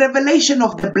give you a revelation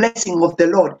of the blessing of the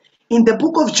Lord. In the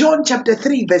book of John chapter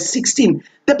 3 verse 16,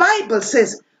 the Bible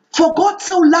says, "For God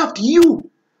so loved you,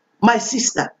 my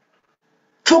sister,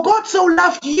 for God so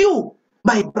loved you,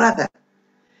 my brother,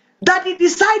 that he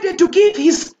decided to give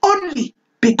his only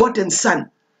begotten son,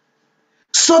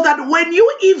 so that when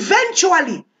you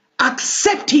eventually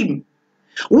accept him,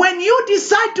 when you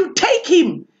decide to take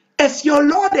him as your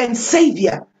Lord and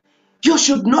Savior, you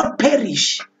should not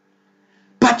perish,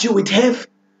 but you would have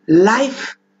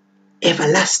life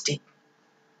everlasting."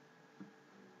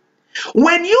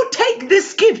 When you take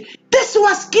this gift, this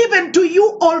was given to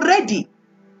you already.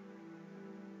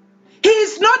 He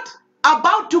is not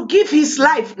about to give his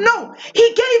life. No,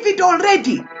 he gave it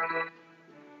already.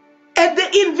 And the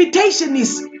invitation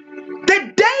is,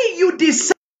 the day you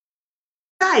decide,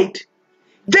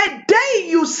 the day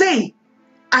you say,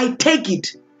 "I take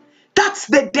it," that's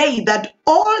the day that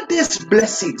all these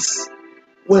blessings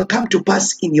will come to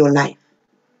pass in your life.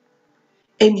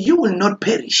 And you will not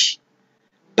perish,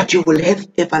 but you will have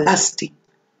everlasting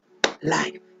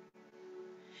life.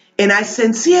 And I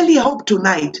sincerely hope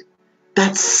tonight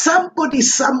that somebody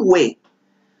somewhere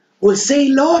will say,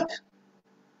 "Lord,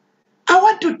 I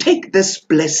want to take this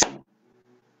blessing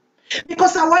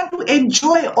because I want to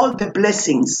enjoy all the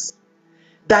blessings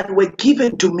that were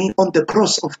given to me on the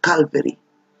cross of Calvary.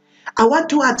 I want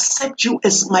to accept you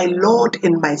as my Lord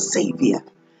and my Savior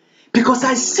because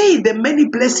I see the many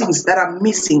blessings that I'm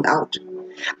missing out."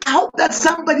 I hope that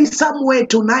somebody somewhere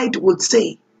tonight would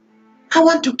say, "I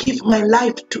want to give my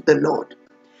life to the Lord.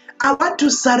 I want to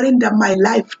surrender my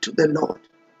life to the Lord.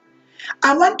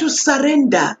 I want to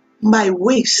surrender my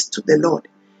ways to the Lord."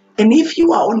 And if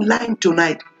you are online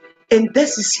tonight and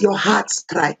this is your heart's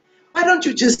cry, why don't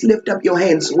you just lift up your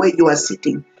hands where you are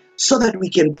sitting so that we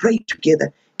can pray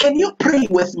together? Can you pray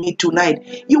with me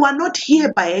tonight? You are not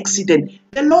here by accident.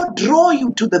 The Lord drew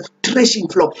you to the threshing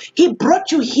floor. He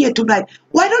brought you here tonight.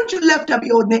 Why don't you lift up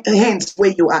your hands where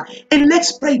you are and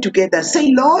let's pray together.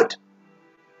 Say, "Lord,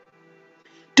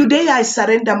 today I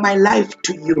surrender my life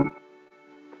to you."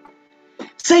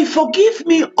 Say, "Forgive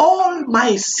me all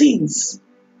my sins.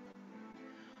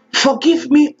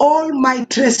 Forgive me all my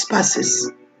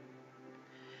trespasses."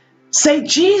 Say,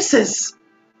 "Jesus,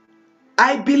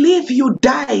 I believe you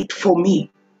died for me,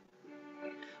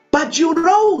 but you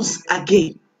rose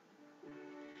again."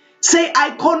 Say,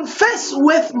 "I confess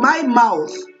with my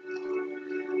mouth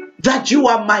that you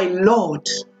are my Lord,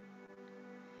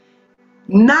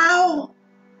 now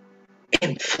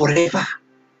and forever.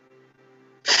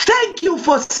 Thank you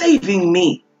for saving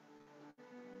me.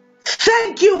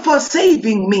 Thank you for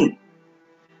saving me.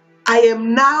 I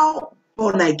am now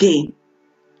born again."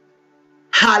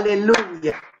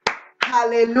 Hallelujah.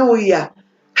 Hallelujah.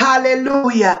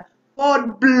 Hallelujah.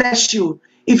 God bless you.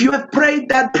 If you have prayed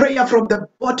that prayer from the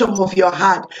bottom of your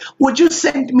heart, would you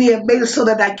send me a mail so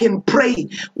that I can pray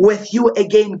with you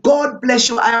again? God bless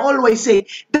you. I always say,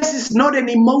 this is not an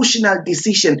emotional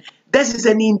decision. This is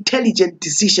an intelligent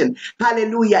decision.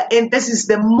 Hallelujah. And this is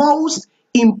the most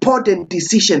important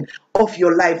decision of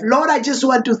your life. Lord, I just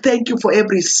want to thank you for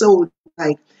every soul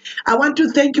tonight. I want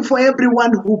to thank you for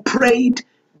everyone who prayed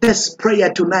this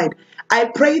prayer tonight. I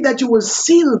pray that you will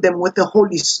seal them with the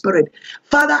Holy Spirit.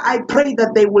 Father, I pray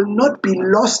that they will not be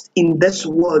lost in this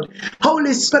world.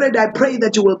 Holy Spirit, I pray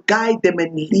that you will guide them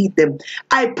and lead them.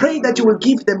 I pray that you will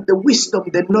give them the wisdom,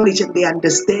 the knowledge, and the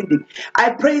understanding.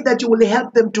 I pray that you will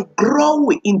help them to grow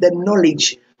in the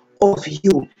knowledge of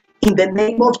you in the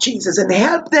name of Jesus, and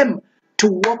help them to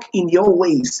walk in your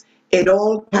ways at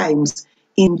all times.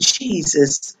 In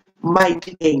Jesus'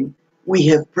 mighty name, we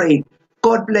have prayed.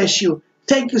 God bless you.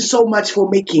 Thank you so much for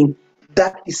making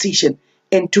that decision.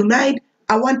 And tonight,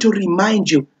 I want to remind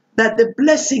you that the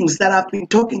blessings that I've been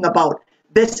talking about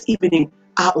this evening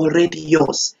are already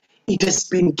yours. It has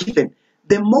been given.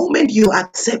 The moment you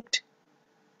accept,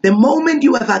 the moment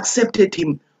you have accepted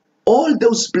Him, all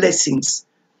those blessings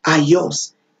are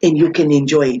yours and you can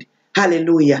enjoy it.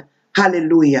 Hallelujah.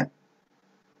 Hallelujah.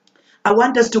 I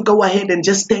want us to go ahead and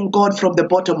just thank God from the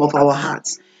bottom of our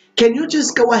hearts. Can you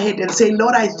just go ahead and say,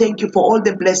 Lord, I thank you for all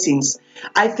the blessings.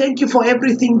 I thank you for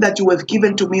everything that you have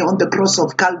given to me on the cross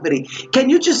of Calvary. Can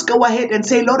you just go ahead and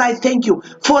say, Lord, I thank you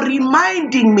for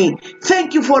reminding me.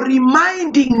 Thank you for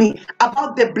reminding me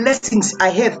about the blessings I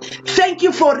have. Thank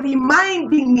you for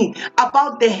reminding me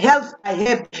about the health I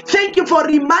have. Thank you for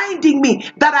reminding me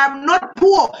that I'm not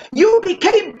poor. You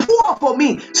became poor for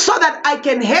me so that I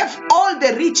can have all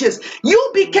the riches.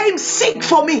 You became sick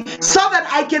for me so that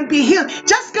I can be healed.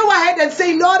 Just go ahead and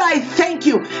say, Lord, I thank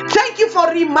you. Thank you for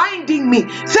reminding me.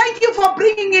 Thank you for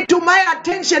bringing it to my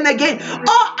attention again.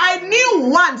 Oh, I knew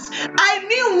once,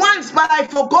 but I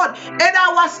forgot. And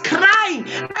I was crying.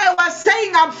 I was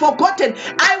saying I'm forgotten.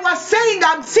 I was saying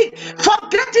I'm sick,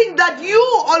 forgetting that you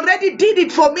already did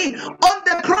it for me on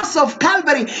the cross of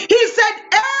Calvary. He said,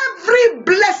 every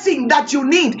blessing that you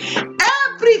need,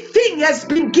 everything has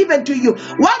been given to you.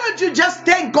 Why don't you just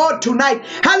thank God tonight?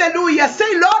 Hallelujah.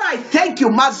 Say, Lord, I thank you.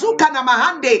 Mazuka na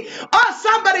mahande. Oh,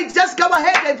 somebody just go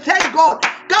ahead and thank God.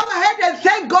 Go ahead and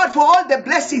thank God for all the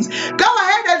blessings. Go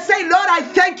ahead and say, Lord, I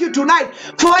thank you tonight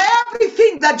for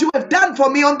everything that you have done for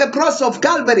me on the cross of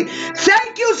Calvary.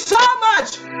 Thank you so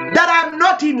much that I'm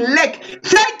not in lack.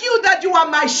 Thank you that you are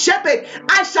my shepherd.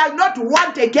 I shall not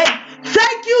want again.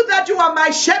 Thank you that you are my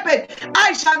shepherd.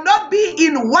 I shall not be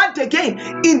in want again,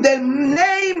 in the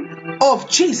name of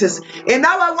Jesus. And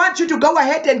now I want you to go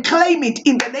ahead and claim it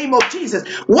in the name of Jesus.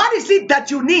 What is it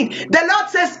that you need? The Lord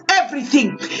says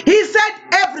everything. He said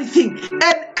everything,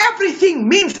 and everything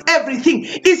means everything.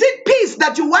 Is it peace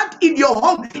that you want in your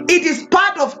home? It is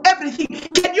part of everything.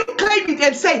 Can you claim it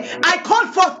and say, I call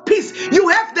forth peace? You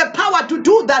have the power to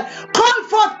do that. Call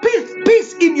forth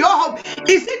peace in your home.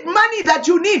 Is it money that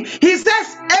you need? He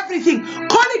says everything.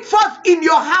 Call it forth in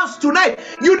your house tonight.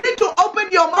 You need to open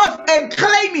your mouth and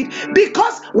claim it,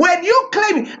 because when you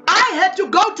claim it, I had to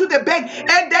go to the bank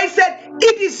and they said,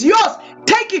 it is yours.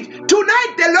 Take it.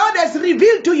 Tonight the Lord has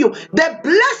revealed to you the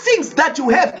blessings that you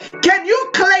have. Can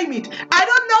you claim it? I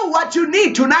don't know what you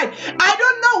need tonight. I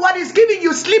don't know what is giving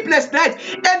you sleepless nights.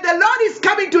 And the Lord is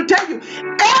coming to tell you,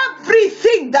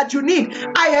 everything that you need,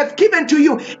 I have given to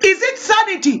you. Is it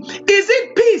sanity? Is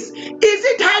it peace? Is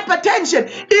it hypertension?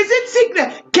 Is it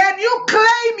sickness? Can you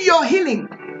claim your healing?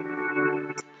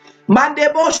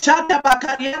 Mandebo shata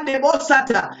bakariandebo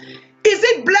sata. Is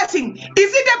it blessing?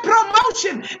 Is it a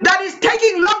promotion that is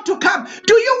taking long to come?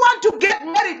 Do you want to get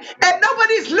married and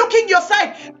nobody is looking your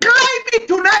side? Claim it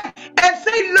tonight and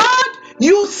say, Lord,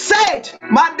 you said,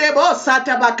 Mandebo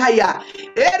sata bakaya.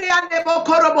 Eriandebo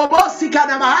korobobo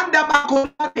sikana mahanda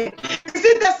bakulane. Is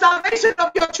it the salvation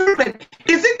of your children?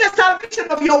 Is it the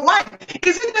salvation of your wife?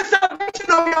 Is it the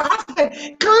salvation of your husband?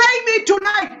 Claim it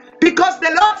tonight, because the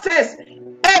Lord says,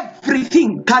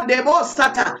 everything. Kadebo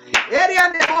sata.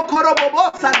 Eriandebo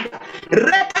korobobo sanda.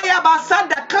 Rekaya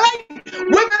basanda. Claim.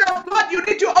 Women of God, you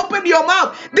need to open your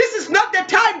mouth. This is not the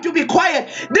time to be quiet.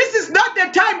 This is not the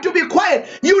time to be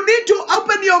quiet. You need to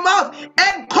open your mouth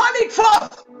and call it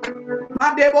forth.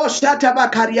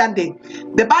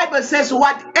 The Bible says,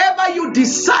 whatever you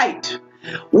decide,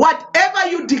 whatever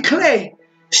you declare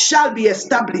shall be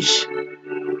established.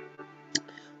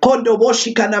 Kondo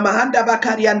boshika na mahanda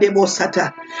bakariande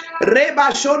bosata.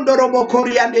 Reba shondo robo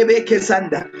koriande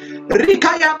bekezanda.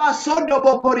 Rikaya basondo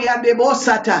bokoriande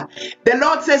bosata. The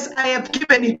Lord says, I have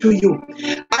given it to you.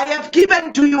 I have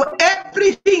given to you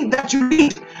everything that you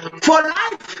need for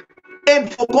life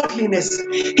and for godliness.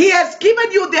 He has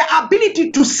given you the ability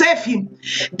to serve him,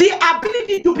 the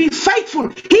ability to be faithful.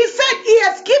 He said he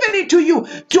has given it to you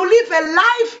to live a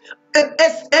life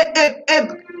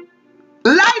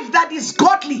that is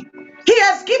godly. He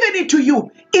has given it to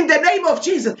you in the name of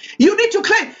Jesus. You need to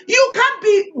claim. You can't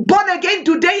be born again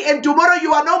today and tomorrow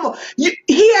you are normal.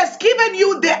 He has given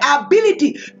you the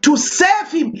ability to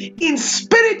serve him in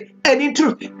spirit and in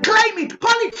truth. Claim it.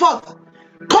 Call it forth.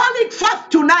 Call it forth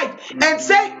tonight and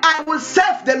say, I will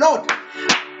serve the Lord.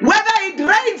 Whether it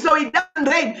rains or it doesn't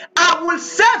rain, I will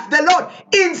serve the Lord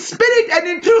in spirit and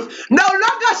in truth. No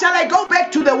longer shall I go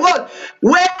back to the world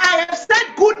where I have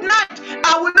said good night.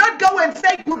 I will not go and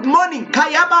say good morning.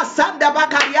 Kayaba Sanda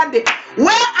Bakariande. Where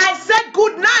I said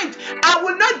good night, I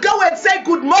will not go and say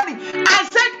good morning. I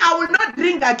said I will not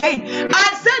drink again. I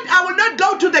said I will not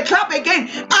go to the club again.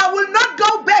 I will not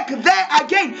go back there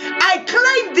again. I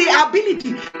claim the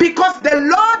ability because the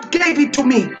Lord gave it to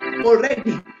me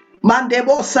already.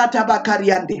 Mandebo sata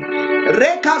bakariande.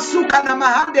 Reka suka na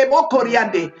mahande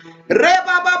bokoriande.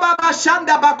 Reba baba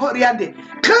bashanda bakoriande.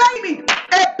 Claim it.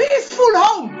 A peaceful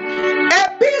home.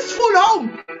 A peaceful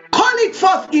home. Call it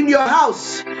forth in your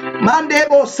house.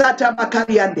 Mandebo sata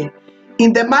bakariande.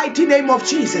 In the mighty name of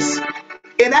Jesus.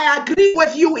 And I agree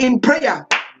with you in prayer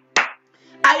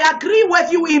I agree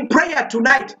with you in prayer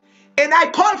tonight. And I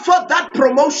call for that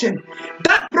promotion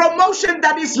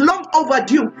that is long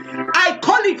overdue. I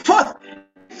call it forth.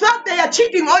 Thought they are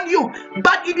cheating on you,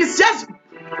 but it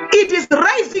is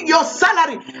raising your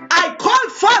salary. I call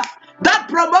forth that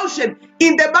promotion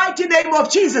in the mighty name of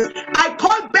Jesus. I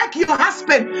call back your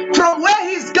husband from where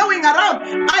he's going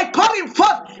around. I call him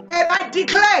forth and I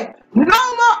declare no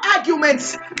more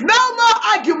arguments, no more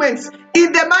arguments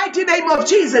in the mighty name of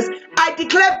Jesus. I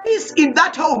declare peace in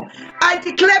that home. I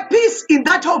declare peace in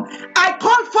that home. I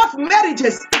call forth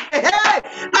marriages.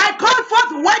 I call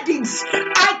forth weddings.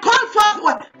 I call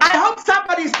forth. I hope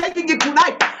somebody is taking it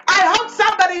tonight. I hope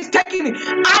somebody is taking it.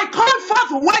 I call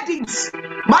forth weddings.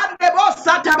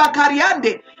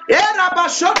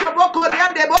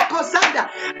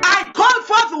 I call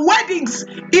forth weddings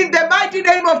in the mighty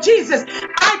name of Jesus.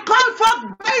 I call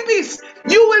forth babies.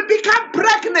 You will become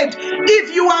pregnant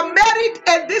if you are married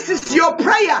and this is your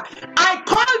prayer. I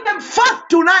call them forth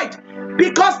tonight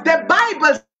because the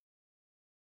Bible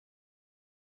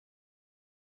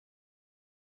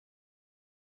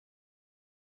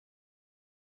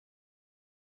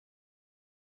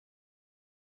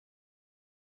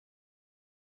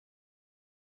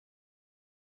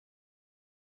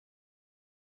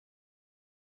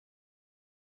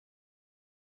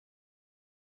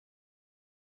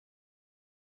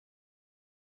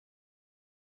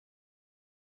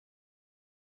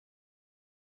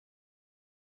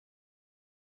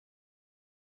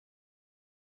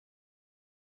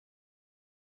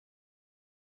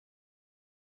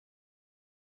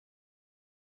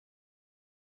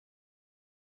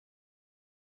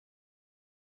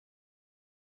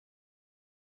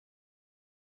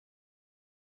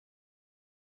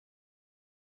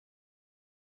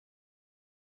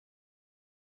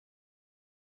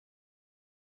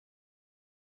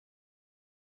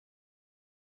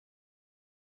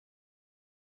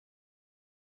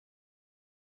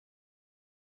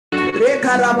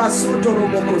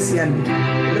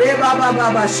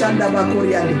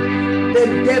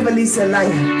the devil is a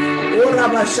liar.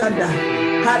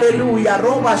 Hallelujah.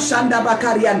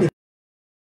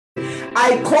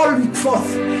 I call it forth.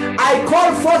 I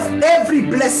call forth every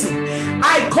blessing.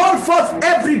 I call forth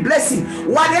every blessing.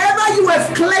 Whatever you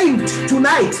have claimed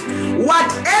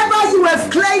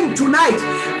tonight,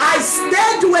 I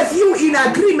stand with you in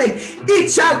agreement.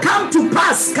 It shall come to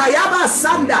pass. Kayaba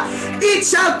Sanda. It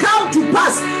shall come to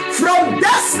pass. From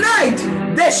this night,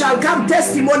 there shall come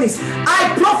testimonies.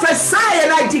 I prophesy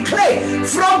and I declare,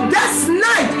 from this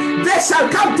night, there shall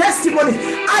come testimonies.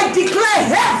 I declare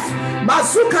health.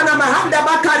 Masukana Mahanda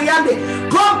Bakariande.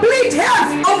 Complete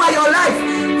health over your life.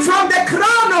 From the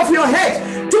crown of your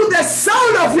head to the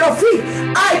sole of your feet,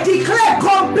 I declare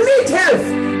complete health.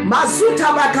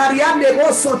 Masuta Bakariande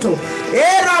Bosoto.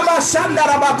 Era Bashanda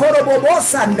Rabakoro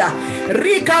Bobosanda.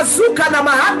 Rika Zuka na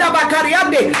Mahanda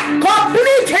Bakariande.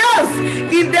 Complete health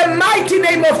in the mighty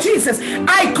name of Jesus.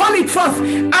 I call it forth.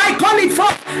 I call it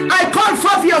forth. I call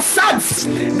forth your sons.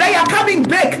 They are coming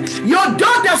back. Your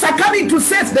daughters are coming to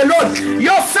serve the Lord.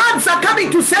 Your sons are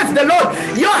coming to serve the Lord.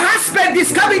 Your husband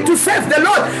is coming to serve the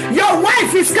Lord. Your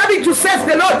wife is coming to serve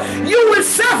the Lord. You will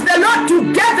serve the Lord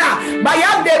together.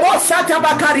 Bayande Bosata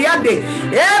Bakariande.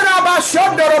 Era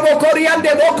Bashondo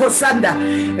Robokoriande Bokosanda.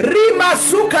 Rima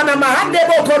Suka na Mahande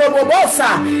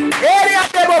Bokorobobosa. Area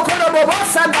de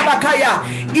Bokorobobosa Bakaya.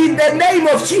 In the name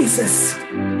of Jesus.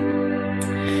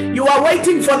 You are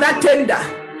waiting for that tender.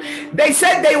 They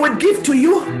said they would give to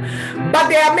you, but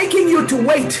they are making you to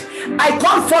wait. I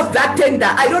call forth that tender.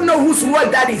 I don't know whose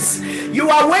word that is. You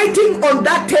are waiting on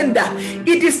that tender.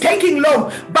 It is taking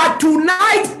long, but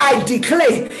tonight I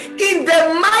declare, in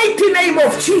the mighty name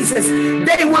of Jesus,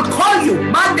 they will call you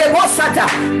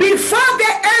before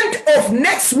the end of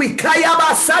next week.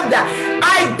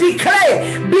 I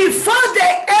declare, before the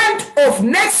end of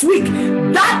next week,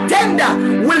 that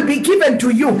tender will be given to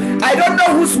you. I don't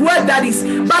know whose word that is,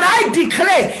 but I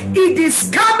declare it is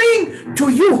coming to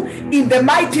you in the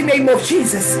mighty name of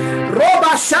Jesus.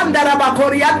 Roba Shandara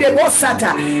Bakoriande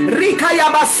Bosata.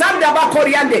 Rikaya Basanda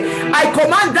Bakoriande. I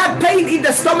command that pain in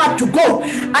the stomach to go.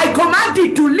 I command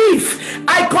it to leave.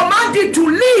 I command it to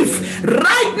leave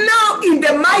right now in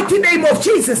the mighty name of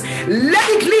Jesus. Let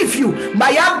it leave you.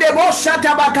 Mayande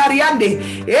Bosata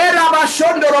Bakariande. Era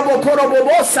Bashondo Robokoro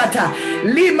Bosata.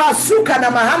 Lima Suka na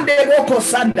Mahande Boko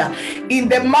Sanda. In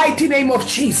the mighty name of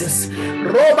Jesus.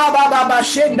 Roba Baba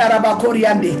Bashenda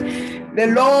Rabakoriande. The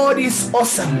Lord is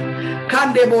awesome.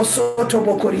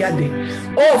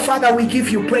 Oh, Father, we give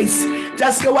you praise.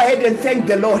 Just go ahead and thank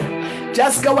the Lord.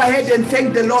 Just go ahead and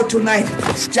thank the Lord tonight.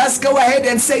 Just go ahead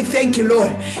and say thank you, Lord.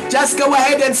 Just go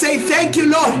ahead and say thank you,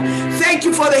 Lord. Thank Thank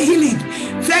you for the healing.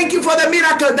 Thank you for the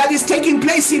miracle that is taking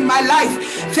place in my life.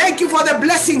 Thank you for the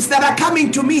blessings that are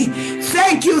coming to me.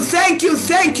 Thank you, thank you,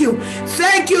 thank you.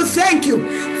 Thank you, thank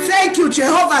you. Thank you,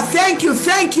 Jehovah. Thank you,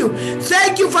 thank you.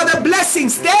 Thank you for the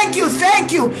blessings. Thank you,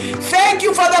 thank you. Thank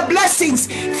you for the blessings.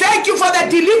 Thank you for the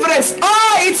deliverance.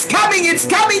 Oh, it's coming, it's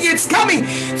coming, it's coming.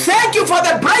 Thank you for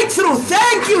the breakthrough.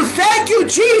 Thank you,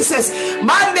 Jesus.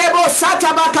 Mandebo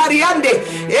sata bakariande.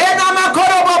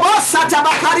 Enamakorobo sata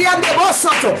bakariande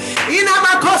bosoto.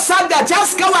 Inamakosanda.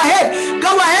 Just go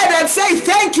ahead and say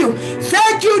thank you.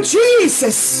 Thank you,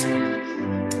 Jesus.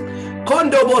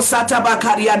 Kondobo sata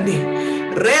bakariande.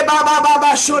 Reba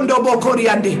baba shondo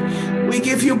bokoriande. We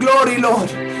give you glory,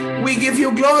 Lord. We give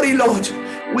you glory, Lord.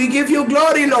 We give you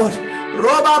glory, Lord.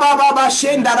 Roba baba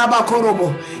shenda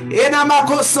rabakorobo. Ena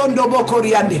makosondo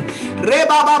bokoriande.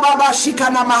 Reba baba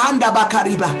shikana mahanda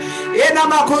bakariba. Ena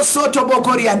makosoto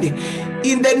bokoriande.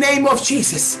 In the name of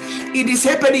Jesus, it is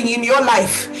happening in your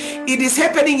life. It is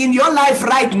happening in your life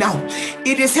right now.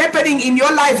 It is happening in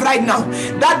your life right now.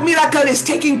 That miracle is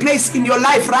taking place in your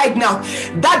life right now.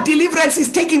 That deliverance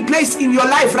is taking place in your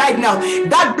life right now.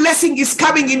 That blessing is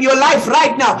coming in your life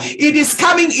right now. It is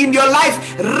coming in your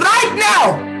life right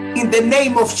now. In the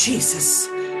name of Jesus.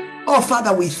 Oh,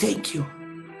 Father, we thank you.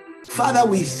 Father,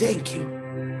 we thank you.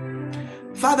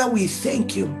 Father, we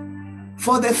thank you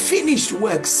for the finished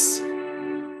works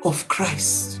of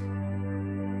Christ.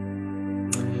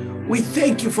 We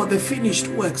thank you for the finished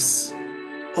works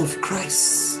of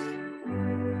Christ.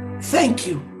 Thank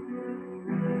you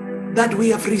that we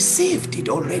have received it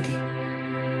already.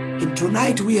 And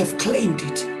tonight we have claimed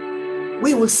it.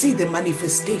 We will see the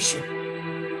manifestation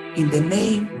in the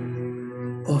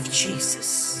name of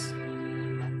Jesus.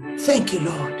 Thank you,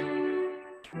 Lord,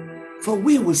 for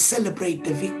we will celebrate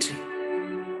the victory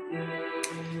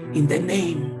in the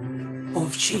name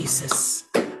of Jesus.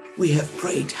 We have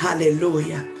prayed.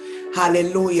 Hallelujah.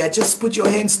 Hallelujah. Just put your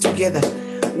hands together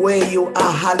where you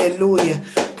are. Hallelujah.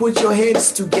 Put your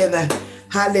hands together.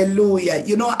 Hallelujah.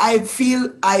 You know, I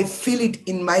feel it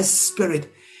in my spirit.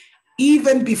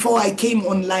 Even before I came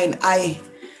online, I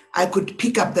could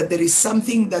pick up that there is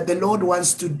something that the Lord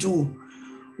wants to do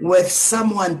with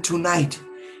someone tonight.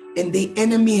 And the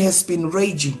enemy has been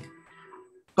raging,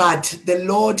 but the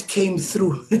Lord came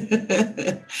through.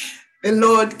 The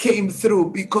Lord came through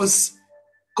because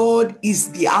God is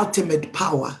the ultimate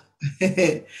power.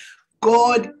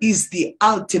 God is the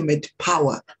ultimate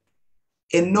power.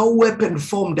 And no weapon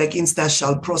formed against us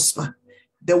shall prosper.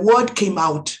 The word came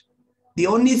out. The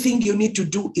only thing you need to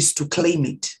do is to claim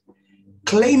it.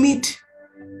 Claim it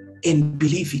and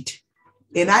believe it.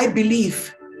 And I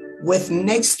believe with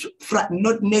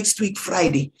not next week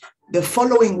Friday, the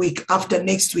following week after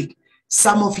next week,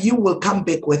 some of you will come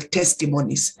back with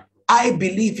testimonies. I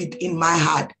believe it in my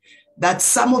heart that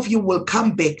some of you will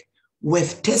come back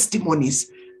with testimonies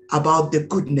about the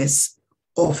goodness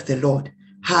of the Lord.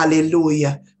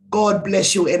 Hallelujah. God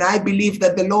bless you. And I believe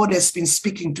that the Lord has been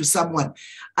speaking to someone.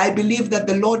 I believe that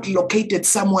the Lord located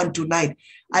someone tonight.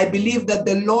 I believe that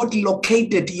the Lord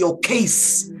located your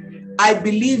case. I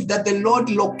believe that the Lord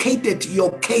located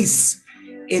your case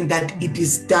and that it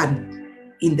is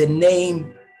done in the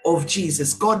name of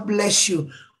Jesus. God bless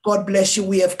you. God bless you.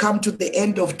 We have come to the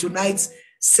end of tonight's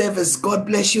service. God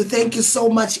bless you. Thank you so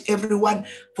much, everyone,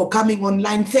 for coming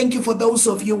online. Thank you for those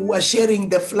of you who are sharing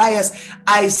the flyers.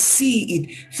 I see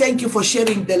it. Thank you for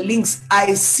sharing the links.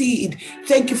 I see it.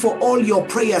 Thank you for all your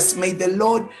prayers. May the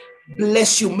Lord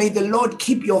bless you. May the Lord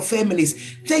keep your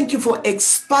families. Thank you for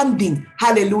expanding.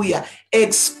 Hallelujah.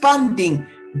 Expanding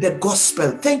the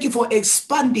gospel. Thank you for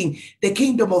expanding the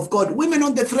kingdom of God. Women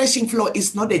on the Threshing Floor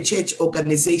is not a church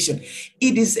organization.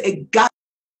 It is a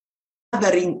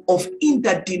gathering of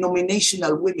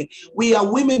interdenominational women. We are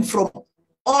women from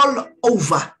all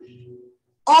over,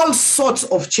 all sorts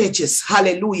of churches.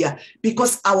 Hallelujah.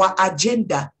 Because our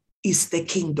agenda is the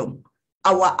kingdom.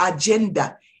 Our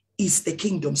agenda is the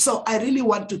kingdom. So I really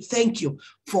want to thank you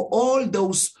for all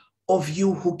those of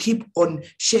you who keep on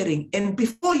sharing. And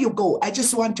before you go, I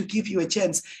just want to give you a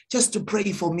chance just to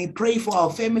pray for me, pray for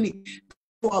our family,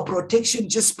 for our protection.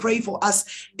 Just pray for us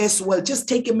as well. Just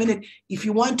take a minute. If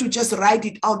you want to just write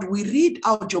it out, we read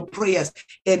out your prayers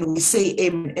and we say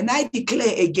amen. And I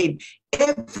declare again,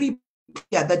 every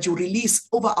prayer that you release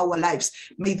over our lives,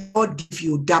 may God give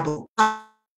you double.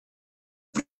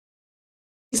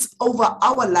 Over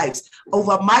our lives,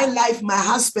 over my life, my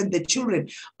husband, the children,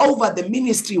 over the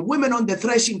ministry, Women on the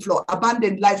Threshing Floor,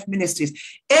 Abundant Life Ministries.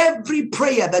 Every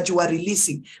prayer that you are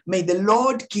releasing, may the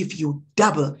Lord give you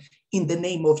double in the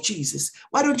name of Jesus.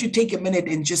 Why don't you take a minute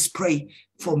and just pray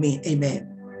for me?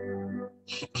 Amen.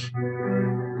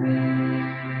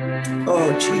 Oh,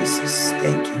 Jesus,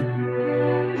 thank you.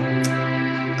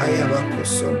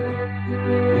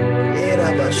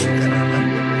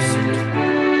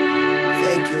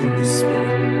 Thank you, Holy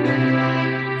Spirit.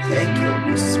 Thank you,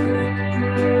 Holy Spirit.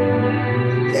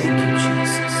 Thank you,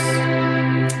 Jesus.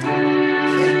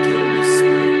 Thank you, Holy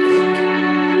Spirit. Thank you.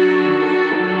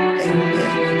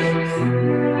 Amen.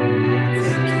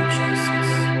 Thank you, Jesus.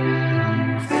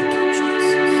 Thank you, Jesus.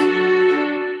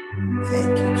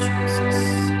 Thank you, Jesus.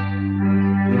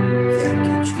 Thank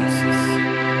you, Jesus.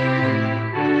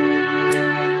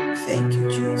 Thank you,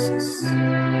 Jesus.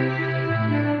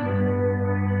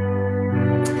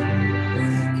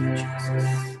 Thank you, Jesus.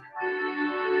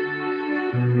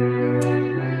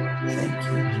 Thank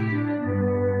you.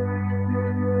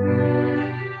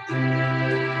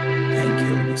 Thank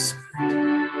you, Holy Spirit.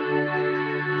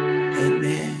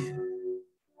 Amen.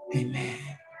 Amen.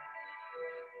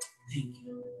 Thank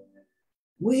you.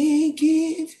 We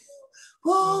give you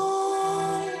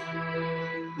all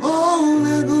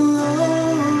the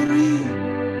glory.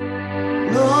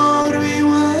 Lord, we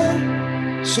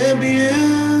worship you,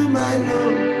 my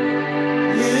Lord.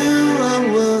 You are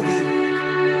worthy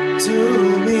to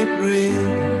be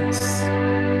praised.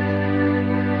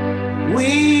 We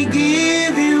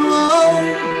give you all,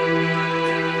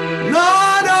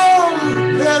 Lord, all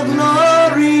the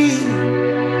glory.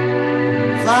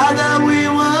 Father, we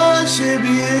worship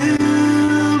you,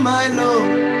 my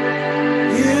Lord.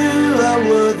 You are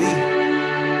worthy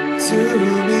to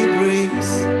be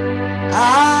praised.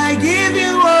 I give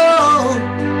you all,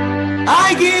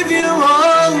 I give you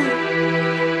all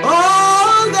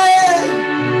the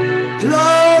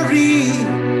glory.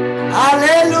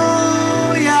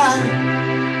 Hallelujah.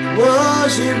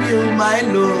 Worship you, my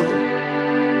Lord.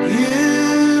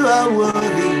 You are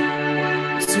worthy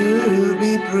to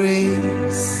be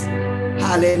praised.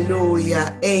 Hallelujah.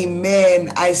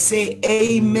 Amen. I say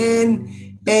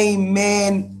amen,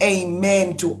 amen,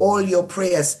 amen to all your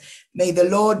prayers. May the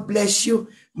Lord bless you.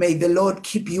 May the Lord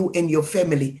keep you and your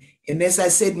family. And as I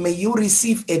said, may you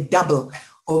receive a double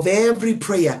of every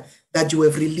prayer that you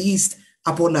have released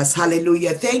upon us.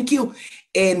 Hallelujah. Thank you.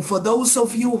 And for those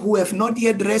of you who have not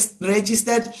yet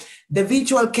registered, the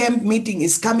virtual camp meeting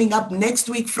is coming up next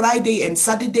week, Friday and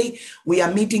Saturday. We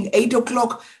are meeting 8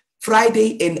 o'clock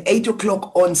Friday and 8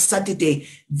 o'clock on Saturday.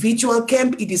 Virtual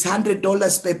camp, it is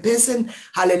 $100 per person.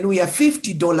 Hallelujah,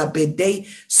 $50 per day.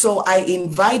 So I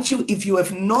invite you, if you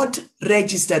have not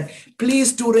registered,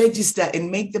 please do register and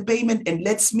make the payment, and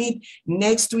let's meet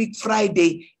next week,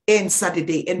 Friday and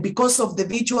Saturday. And because of the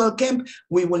virtual camp,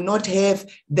 we will not have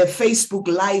the Facebook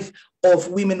Live of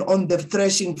Women on the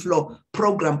Threshing Floor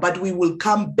program, but we will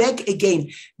come back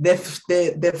again the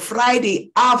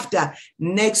Friday after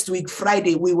next week,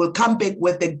 Friday. We will come back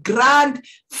with the grand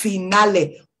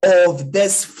finale of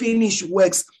this Finished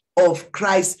Works of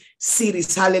Christ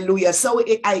series. Hallelujah. So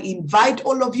I invite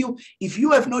all of you, if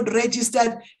you have not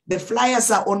registered, the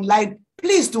flyers are online.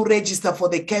 Please do register for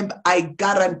the camp. I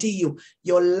guarantee you,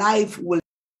 your life will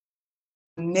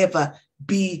never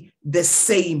be the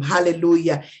same.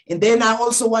 Hallelujah. And then I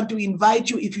also want to invite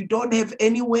you, if you don't have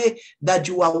anywhere that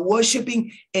you are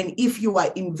worshiping, and if you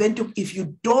are inventive, if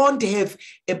you don't have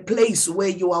a place where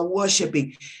you are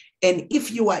worshiping, and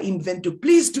if you are inventive,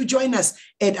 please do join us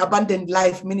at Abundant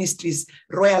Life Ministries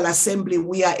Royal Assembly.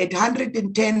 We are at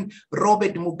 110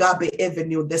 Robert Mugabe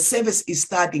Avenue. The service is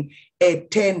starting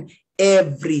at 10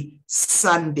 every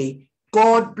Sunday.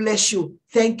 God bless you.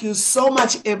 Thank you so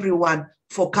much, everyone,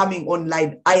 for coming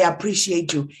online. I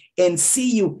appreciate you, and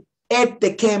see you at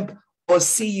the camp or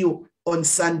see you on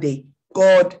Sunday.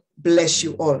 God bless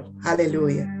you all.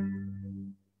 Hallelujah.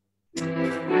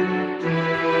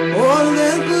 All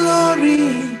the glory,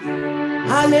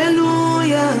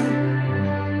 hallelujah.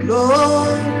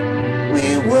 Lord,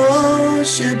 we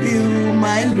worship you,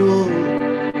 my Lord.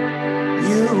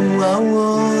 You are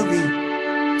worthy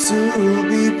to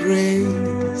be praised.